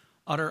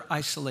 Utter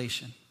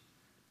isolation.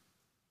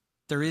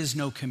 There is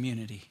no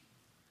community.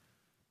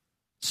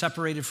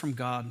 Separated from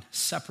God,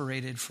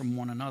 separated from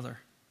one another.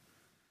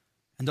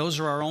 And those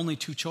are our only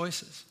two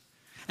choices.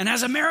 And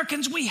as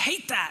Americans, we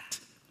hate that.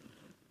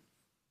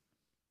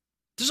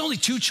 There's only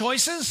two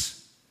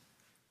choices?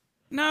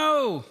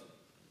 No.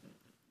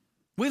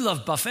 We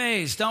love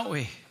buffets, don't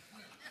we?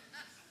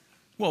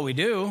 Well, we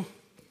do.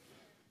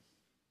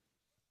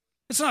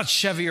 It's not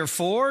Chevy or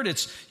Ford.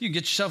 You can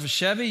get yourself a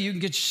Chevy, you can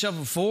get yourself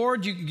a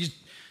Ford, you can get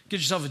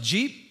yourself a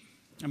Jeep.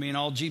 I mean,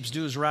 all Jeeps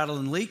do is rattle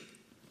and leak.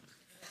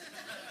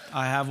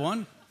 I have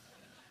one.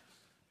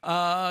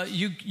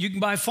 You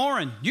can buy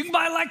foreign. You can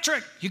buy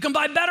electric. You can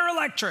buy better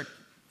electric.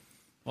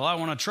 Well, I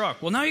want a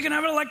truck. Well, now you can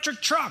have an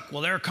electric truck.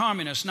 Well, they're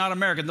communists, not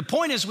American. The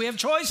point is we have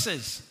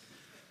choices.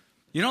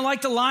 You don't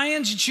like the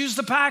Lions, you choose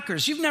the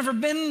Packers. You've never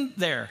been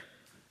there.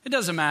 It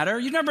doesn't matter.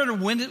 You've never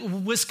been to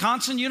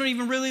Wisconsin. You don't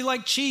even really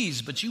like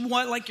cheese, but you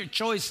like your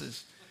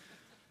choices.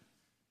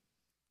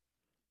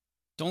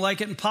 Don't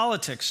like it in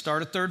politics.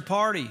 Start a third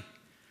party.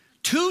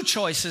 2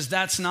 choices,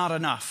 that's not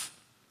enough.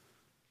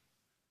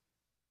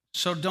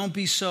 So don't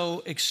be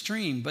so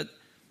extreme. But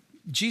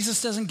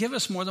Jesus doesn't give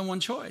us more than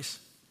one choice.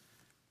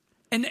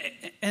 And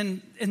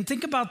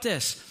think about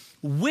this.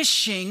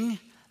 Wishing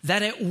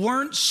that it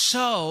weren't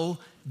so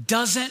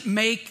doesn't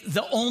make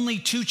the only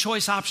 2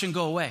 choice option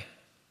go away.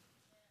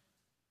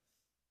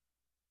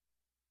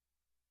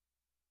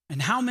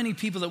 And how many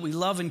people that we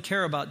love and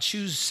care about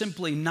choose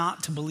simply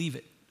not to believe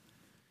it?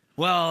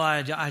 Well,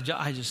 I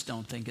just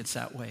don't think it's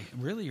that way.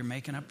 Really, you're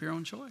making up your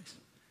own choice.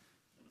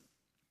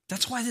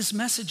 That's why this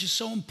message is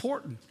so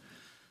important.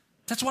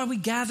 That's why we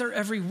gather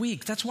every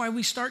week. That's why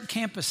we start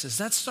campuses.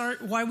 That's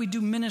why we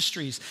do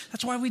ministries.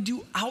 That's why we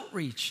do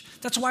outreach.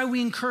 That's why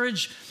we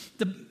encourage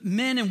the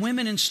men and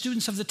women and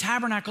students of the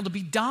tabernacle to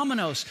be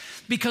dominoes.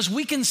 Because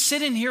we can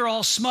sit in here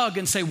all smug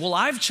and say, well,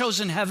 I've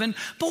chosen heaven,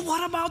 but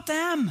what about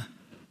them?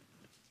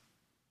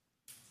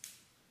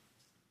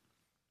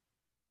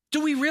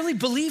 Do we really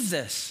believe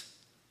this?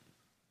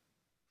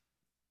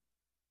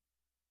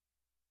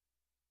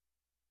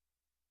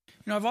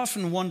 You know, I've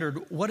often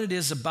wondered what it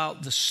is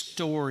about the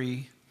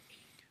story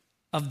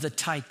of the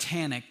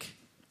Titanic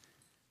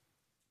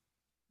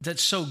that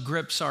so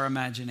grips our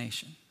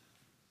imagination.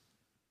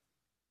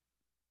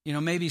 You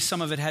know, maybe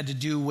some of it had to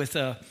do with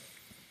a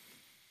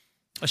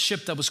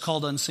ship that was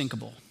called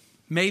unsinkable.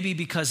 Maybe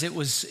because it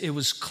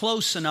was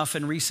close enough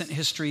in recent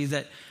history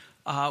that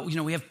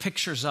we have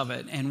pictures of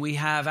it, and we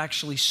have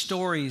actually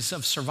stories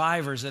of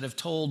survivors that have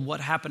told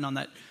what happened on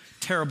that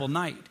terrible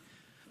night.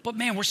 But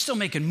man, we're still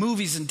making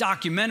movies and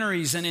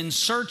documentaries and in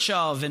search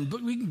of, and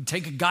we can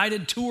take a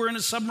guided tour in a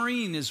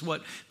submarine is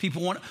what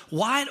people want.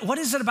 Why? What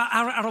is it about,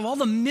 out of all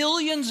the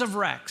millions of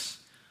wrecks,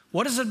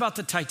 what is it about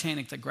the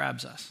Titanic that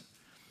grabs us?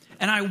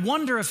 And I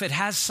wonder if it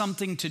has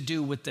something to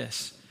do with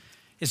this.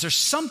 Is there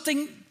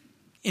something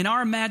in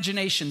our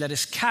imagination that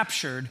is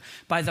captured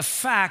by the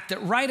fact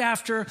that right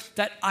after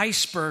that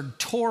iceberg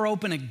tore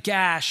open a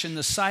gash in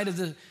the side of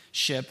the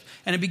ship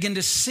and it began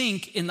to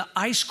sink in the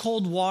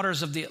ice-cold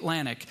waters of the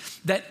Atlantic,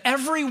 that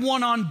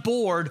everyone on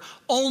board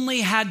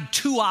only had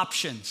 2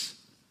 options.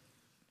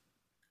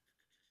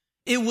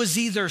 It was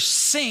either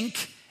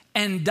sink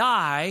and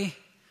die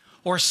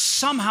or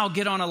somehow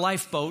get on a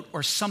lifeboat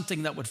or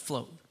something that would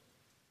float.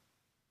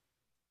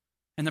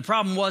 And the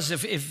problem was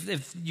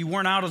if you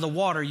weren't out of the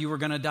water, you were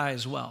going to die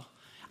as well.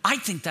 I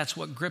think that's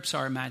what grips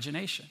our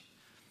imagination.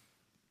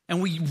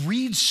 And we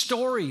read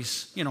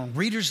stories,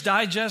 Reader's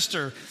Digest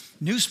or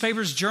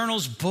newspapers,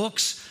 journals,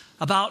 books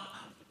about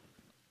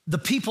the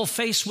people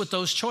faced with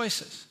those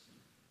choices.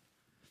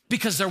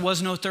 Because there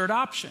was no third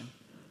option.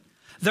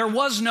 There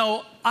was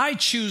no, I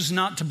choose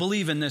not to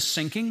believe in this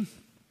sinking.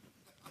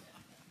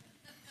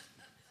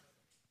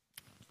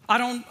 I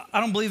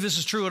don't believe this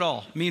is true at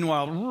all.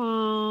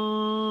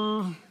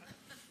 Meanwhile,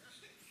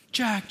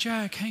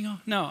 Jack, hang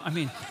on.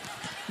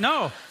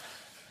 No.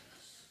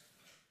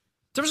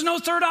 There was no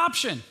third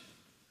option.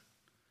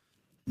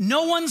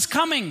 No one's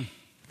coming.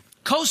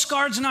 Coast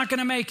Guard's not going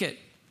to make it.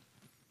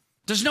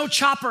 There's no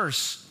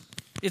choppers.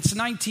 It's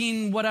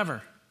 19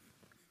 whatever.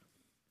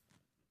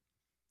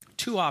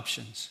 2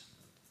 options.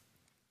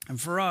 And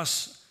for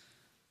us,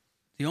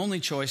 the only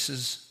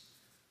choices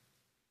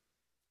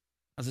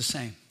are the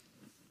same.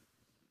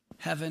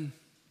 Heaven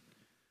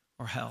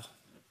or hell.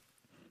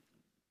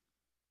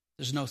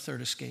 There's no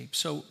third escape.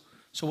 So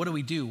what do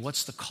we do?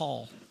 What's the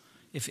call?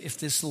 If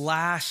this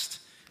last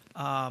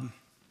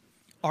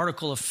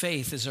article of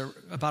faith is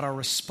about our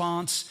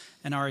response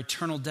and our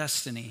eternal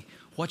destiny,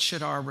 what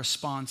should our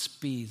response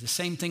be? The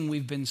same thing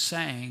we've been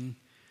saying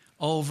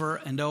over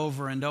and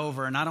over and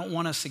over. And I don't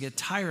want us to get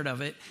tired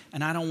of it,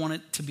 and I don't want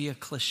it to be a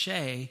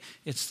cliche.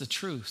 It's the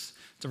truth.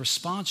 The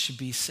response should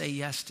be say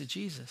yes to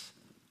Jesus.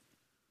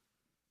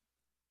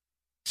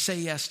 Say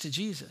yes to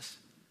Jesus.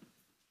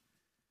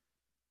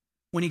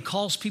 When he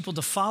calls people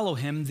to follow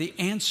him, the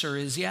answer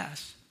is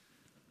yes.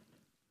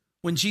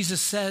 When Jesus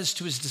says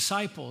to his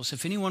disciples,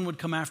 if anyone would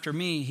come after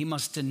me, he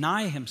must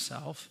deny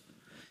himself,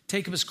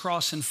 take up his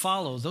cross and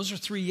follow. Those are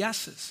 3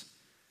 yeses.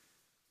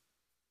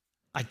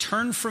 I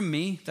turn from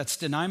me, that's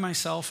deny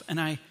myself, and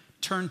I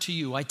turn to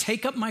you. I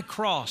take up my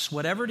cross,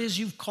 whatever it is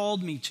you've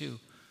called me to,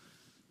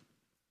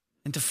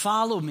 and to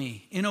follow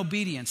me in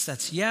obedience.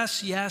 That's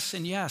yes, yes,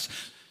 and yes.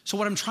 So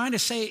what I'm trying to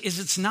say is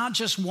it's not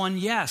just one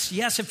yes.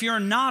 Yes, if you're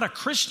not a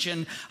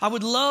Christian, I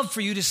would love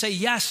for you to say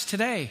yes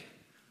today.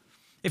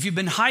 If you've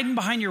been hiding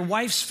behind your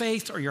wife's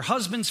faith or your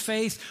husband's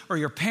faith or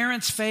your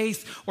parents'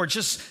 faith or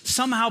just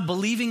somehow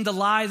believing the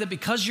lie that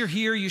because you're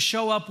here, you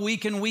show up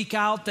week in, week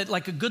out, that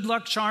like a good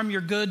luck charm,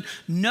 you're good.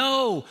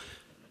 No,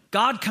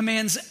 God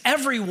commands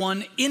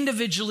everyone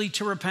individually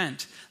to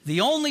repent.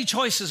 The only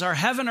choices are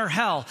heaven or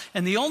hell.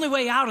 And the only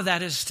way out of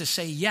that is to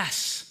say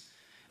yes.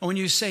 And when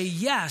you say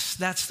yes,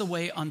 that's the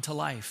way unto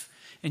life.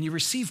 And you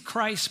receive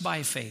Christ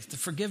by faith, the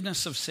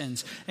forgiveness of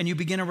sins, and you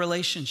begin a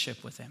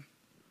relationship with him.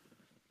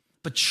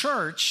 But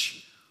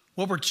church,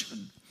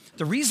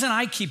 the reason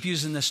I keep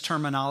using this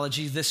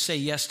terminology, this say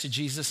yes to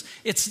Jesus,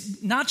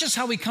 it's not just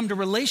how we come to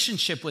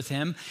relationship with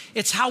him,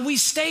 it's how we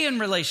stay in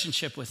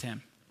relationship with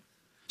him.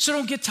 So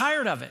don't get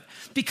tired of it,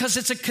 because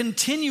it's a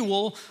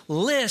continual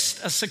list,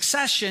 a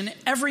succession,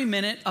 every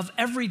minute of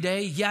every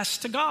day, yes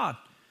to God.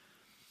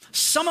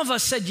 Some of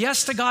us said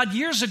yes to God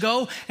years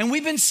ago, and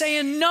we've been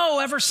saying no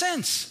ever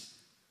since.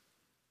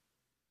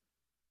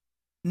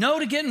 No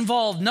to get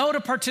involved, no to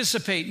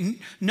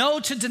participate, no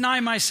to deny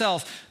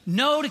myself,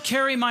 no to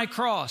carry my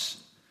cross.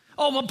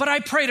 Oh, well, but I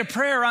prayed a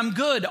prayer, I'm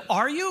good.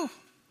 Are you?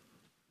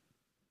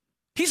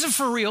 He's a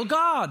for real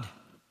God.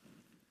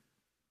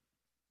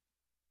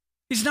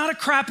 He's not a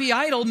crappy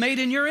idol made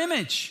in your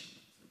image.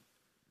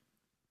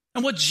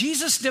 And what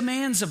Jesus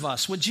demands of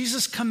us, what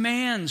Jesus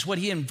commands, what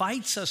he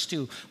invites us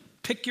to,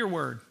 pick your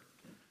word.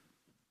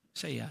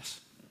 Say yes.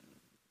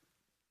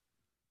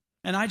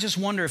 And I just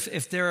wonder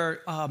if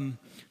there are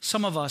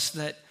some of us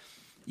that,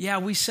 yeah,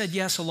 we said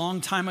yes a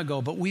long time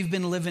ago, but we've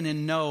been living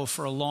in no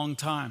for a long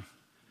time.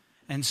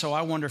 And so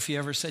I wonder if you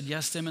ever said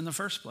yes to him in the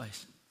first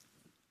place.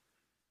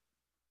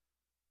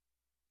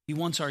 He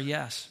wants our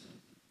yes.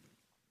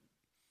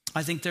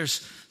 I think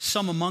there's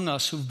some among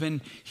us who've been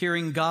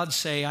hearing God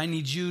say, I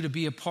need you to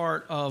be a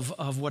part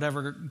of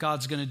whatever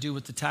God's going to do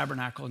with the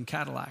tabernacle in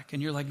Cadillac.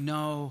 And you're like,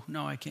 no,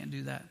 I can't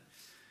do that.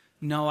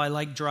 No, I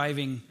like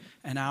driving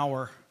an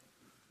hour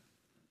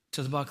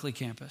to the Buckley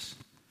campus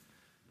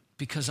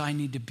because I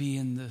need to be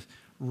in the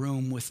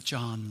room with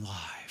John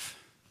live.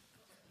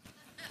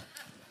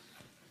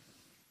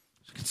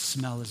 I can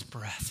smell his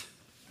breath.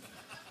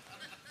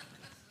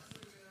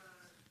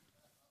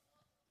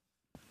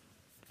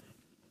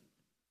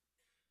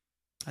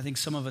 I think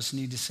some of us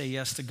need to say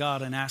yes to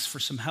God and ask for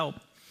some help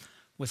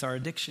with our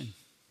addiction.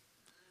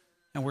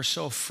 And we're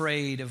so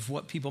afraid of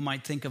what people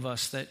might think of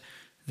us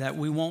that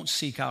we won't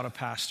seek out a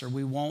pastor.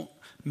 We won't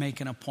make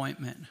an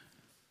appointment.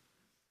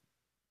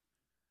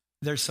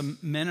 There's some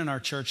men in our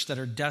church that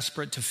are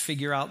desperate to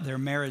figure out their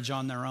marriage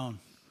on their own.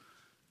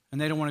 And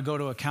they don't want to go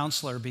to a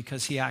counselor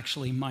because he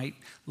actually might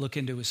look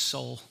into his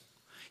soul,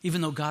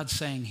 even though God's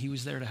saying he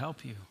was there to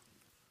help you.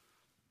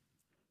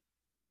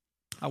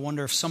 I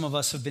wonder if some of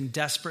us have been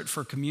desperate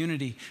for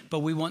community, but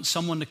we want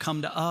someone to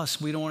come to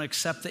us. We don't want to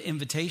accept the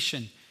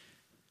invitation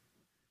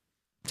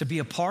to be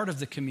a part of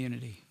the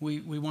community. We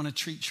want to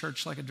treat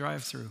church like a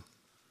drive-through.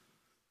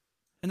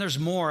 And there's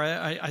more.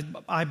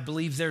 I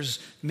believe there's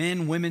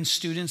men, women,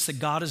 students that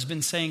God has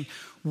been saying,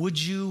 would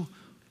you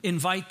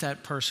invite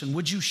that person?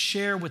 Would you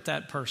share with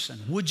that person?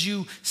 Would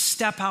you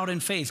step out in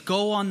faith?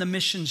 Go on the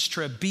missions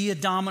trip, be a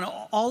dominant,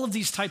 all of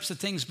these types of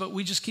things, but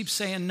we just keep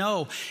saying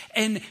no.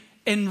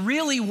 And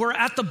really, we're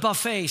at the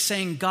buffet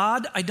saying,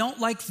 God, I don't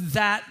like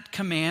that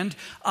command.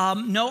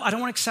 No, I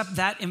don't want to accept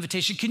that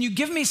invitation. Can you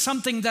give me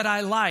something that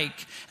I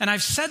like? And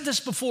I've said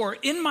this before.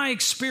 In my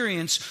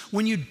experience,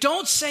 when you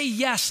don't say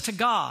yes to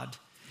God,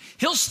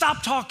 he'll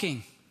stop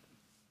talking.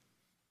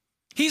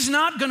 He's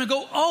not going to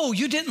go, oh,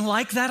 you didn't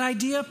like that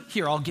idea?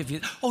 Here, I'll give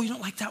you. Oh, you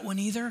don't like that one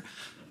either?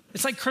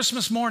 It's like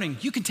Christmas morning.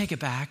 You can take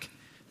it back.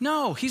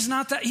 No, he's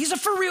not that. He's a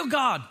for real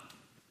God.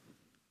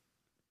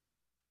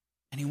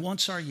 And he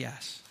wants our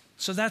yes.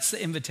 So that's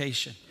the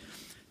invitation,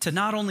 to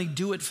not only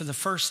do it for the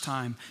first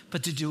time,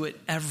 but to do it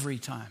every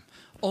time,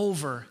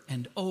 over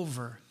and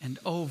over and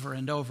over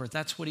and over.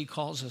 That's what he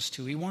calls us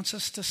to. He wants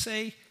us to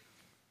say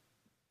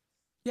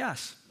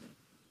yes.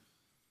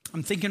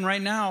 I'm thinking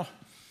right now,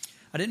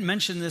 I didn't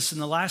mention this in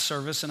the last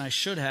service, and I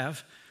should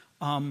have.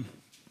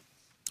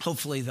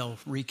 Hopefully they'll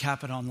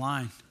recap it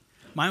online.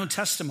 My own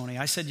testimony,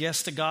 I said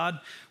yes to God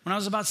when I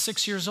was about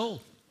 6 years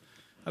old.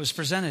 I was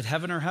presented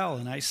heaven or hell,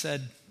 and I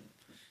said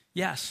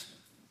yes.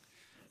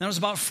 Then I was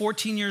about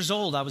 14 years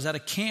old. I was at a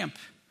camp,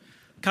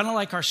 kind of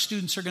like our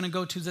students are going to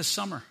go to this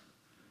summer.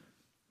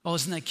 Oh,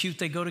 isn't that cute?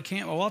 They go to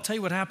camp. Well, I'll tell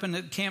you what happened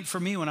at camp for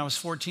me when I was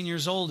 14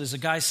 years old is a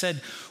guy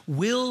said,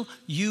 will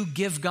you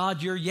give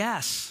God your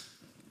yes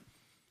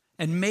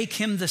and make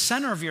him the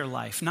center of your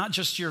life, not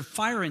just your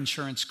fire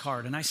insurance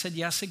card? And I said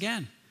yes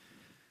again.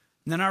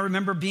 And then I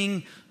remember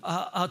being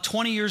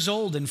 20 years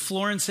old in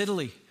Florence,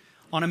 Italy,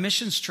 on a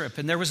missions trip,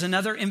 and there was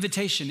another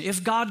invitation.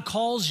 If God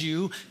calls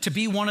you to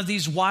be one of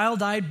these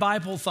wild-eyed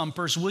Bible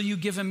thumpers, will you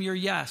give him your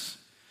yes?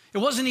 It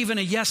wasn't even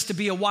a yes to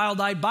be a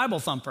wild-eyed Bible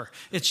thumper.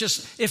 It's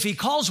just, if he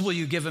calls, will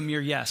you give him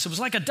your yes? It was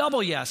like a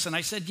double yes, and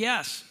I said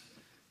yes.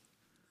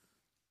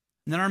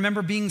 And then I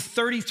remember being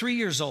 33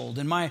 years old,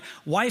 and my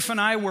wife and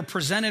I were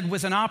presented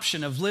with an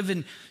option of live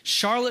in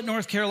Charlotte,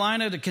 North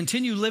Carolina, to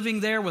continue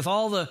living there with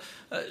all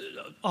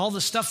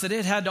the stuff that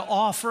it had to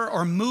offer,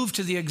 or move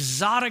to the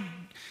exotic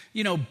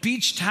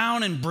beach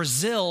town in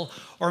Brazil,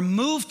 or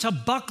move to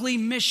Buckley,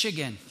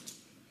 Michigan.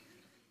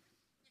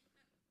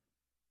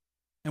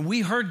 And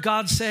we heard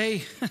God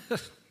say,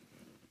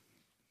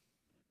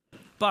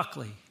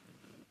 Buckley.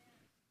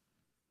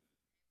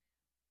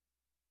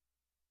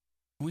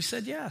 And we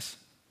said yes.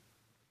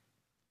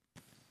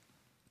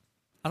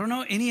 I don't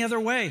know any other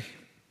way.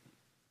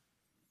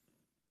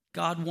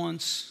 God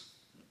wants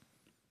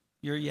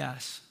your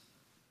yes.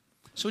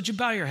 So would you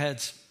bow your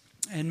heads?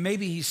 And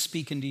maybe he's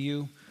speaking to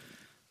you.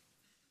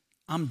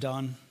 I'm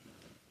done.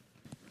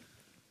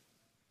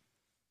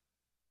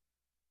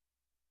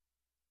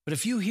 But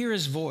if you hear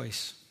his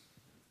voice,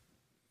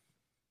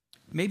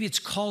 maybe it's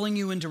calling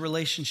you into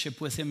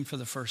relationship with him for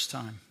the first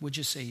time. Would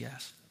you say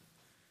yes?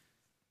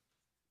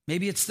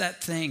 Maybe it's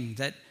that thing,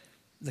 that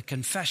the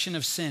confession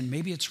of sin.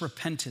 Maybe it's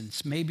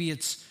repentance. Maybe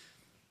it's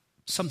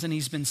something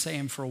he's been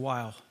saying for a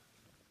while.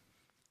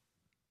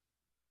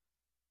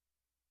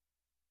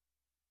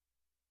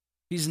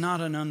 He's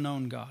not an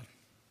unknown God.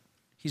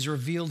 He's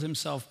revealed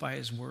himself by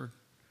his word.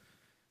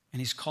 And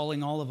he's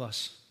calling all of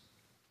us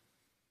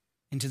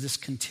into this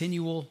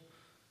continual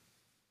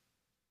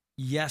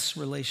yes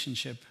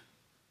relationship.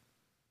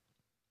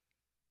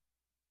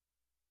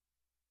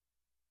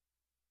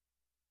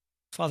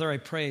 Father, I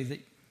pray that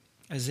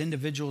as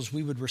individuals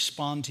we would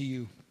respond to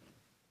you,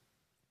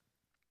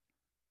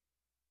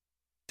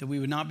 that we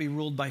would not be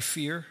ruled by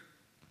fear,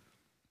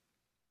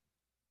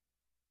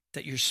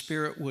 that your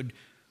Spirit would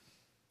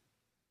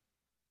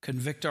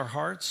convict our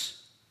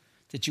hearts,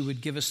 that you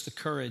would give us the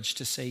courage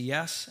to say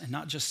yes, and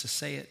not just to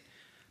say it,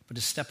 but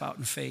to step out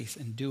in faith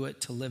and do it,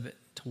 to live it,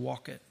 to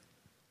walk it,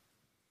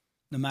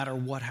 no matter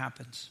what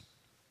happens.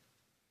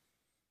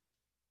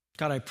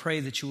 God, I pray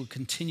that you will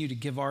continue to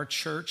give our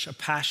church a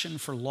passion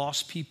for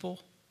lost people,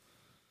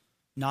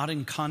 not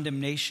in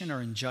condemnation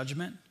or in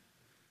judgment.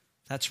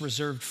 That's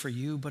reserved for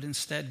you, but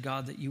instead,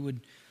 God, that you would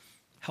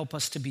help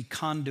us to be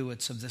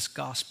conduits of this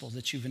gospel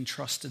that you've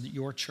entrusted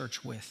your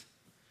church with.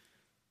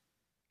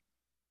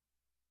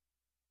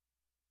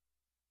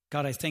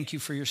 God, I thank you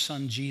for your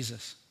son,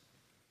 Jesus,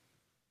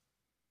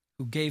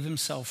 who gave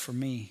himself for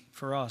me,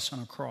 for us on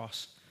a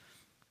cross.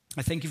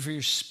 I thank you for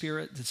your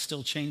Spirit that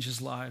still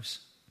changes lives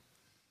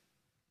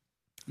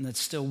and that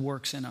still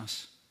works in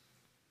us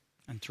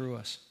and through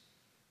us.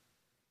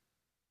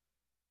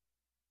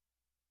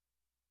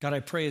 God, I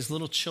pray as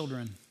little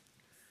children,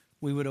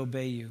 we would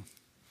obey you.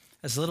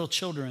 As little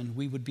children,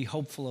 we would be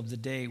hopeful of the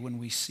day when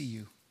we see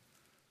you.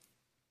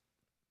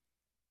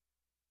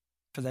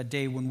 For that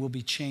day when we'll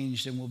be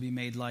changed and we'll be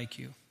made like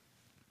you.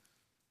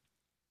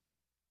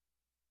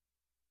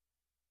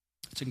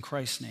 It's in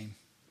Christ's name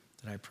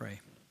that I pray.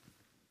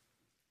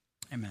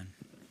 Amen.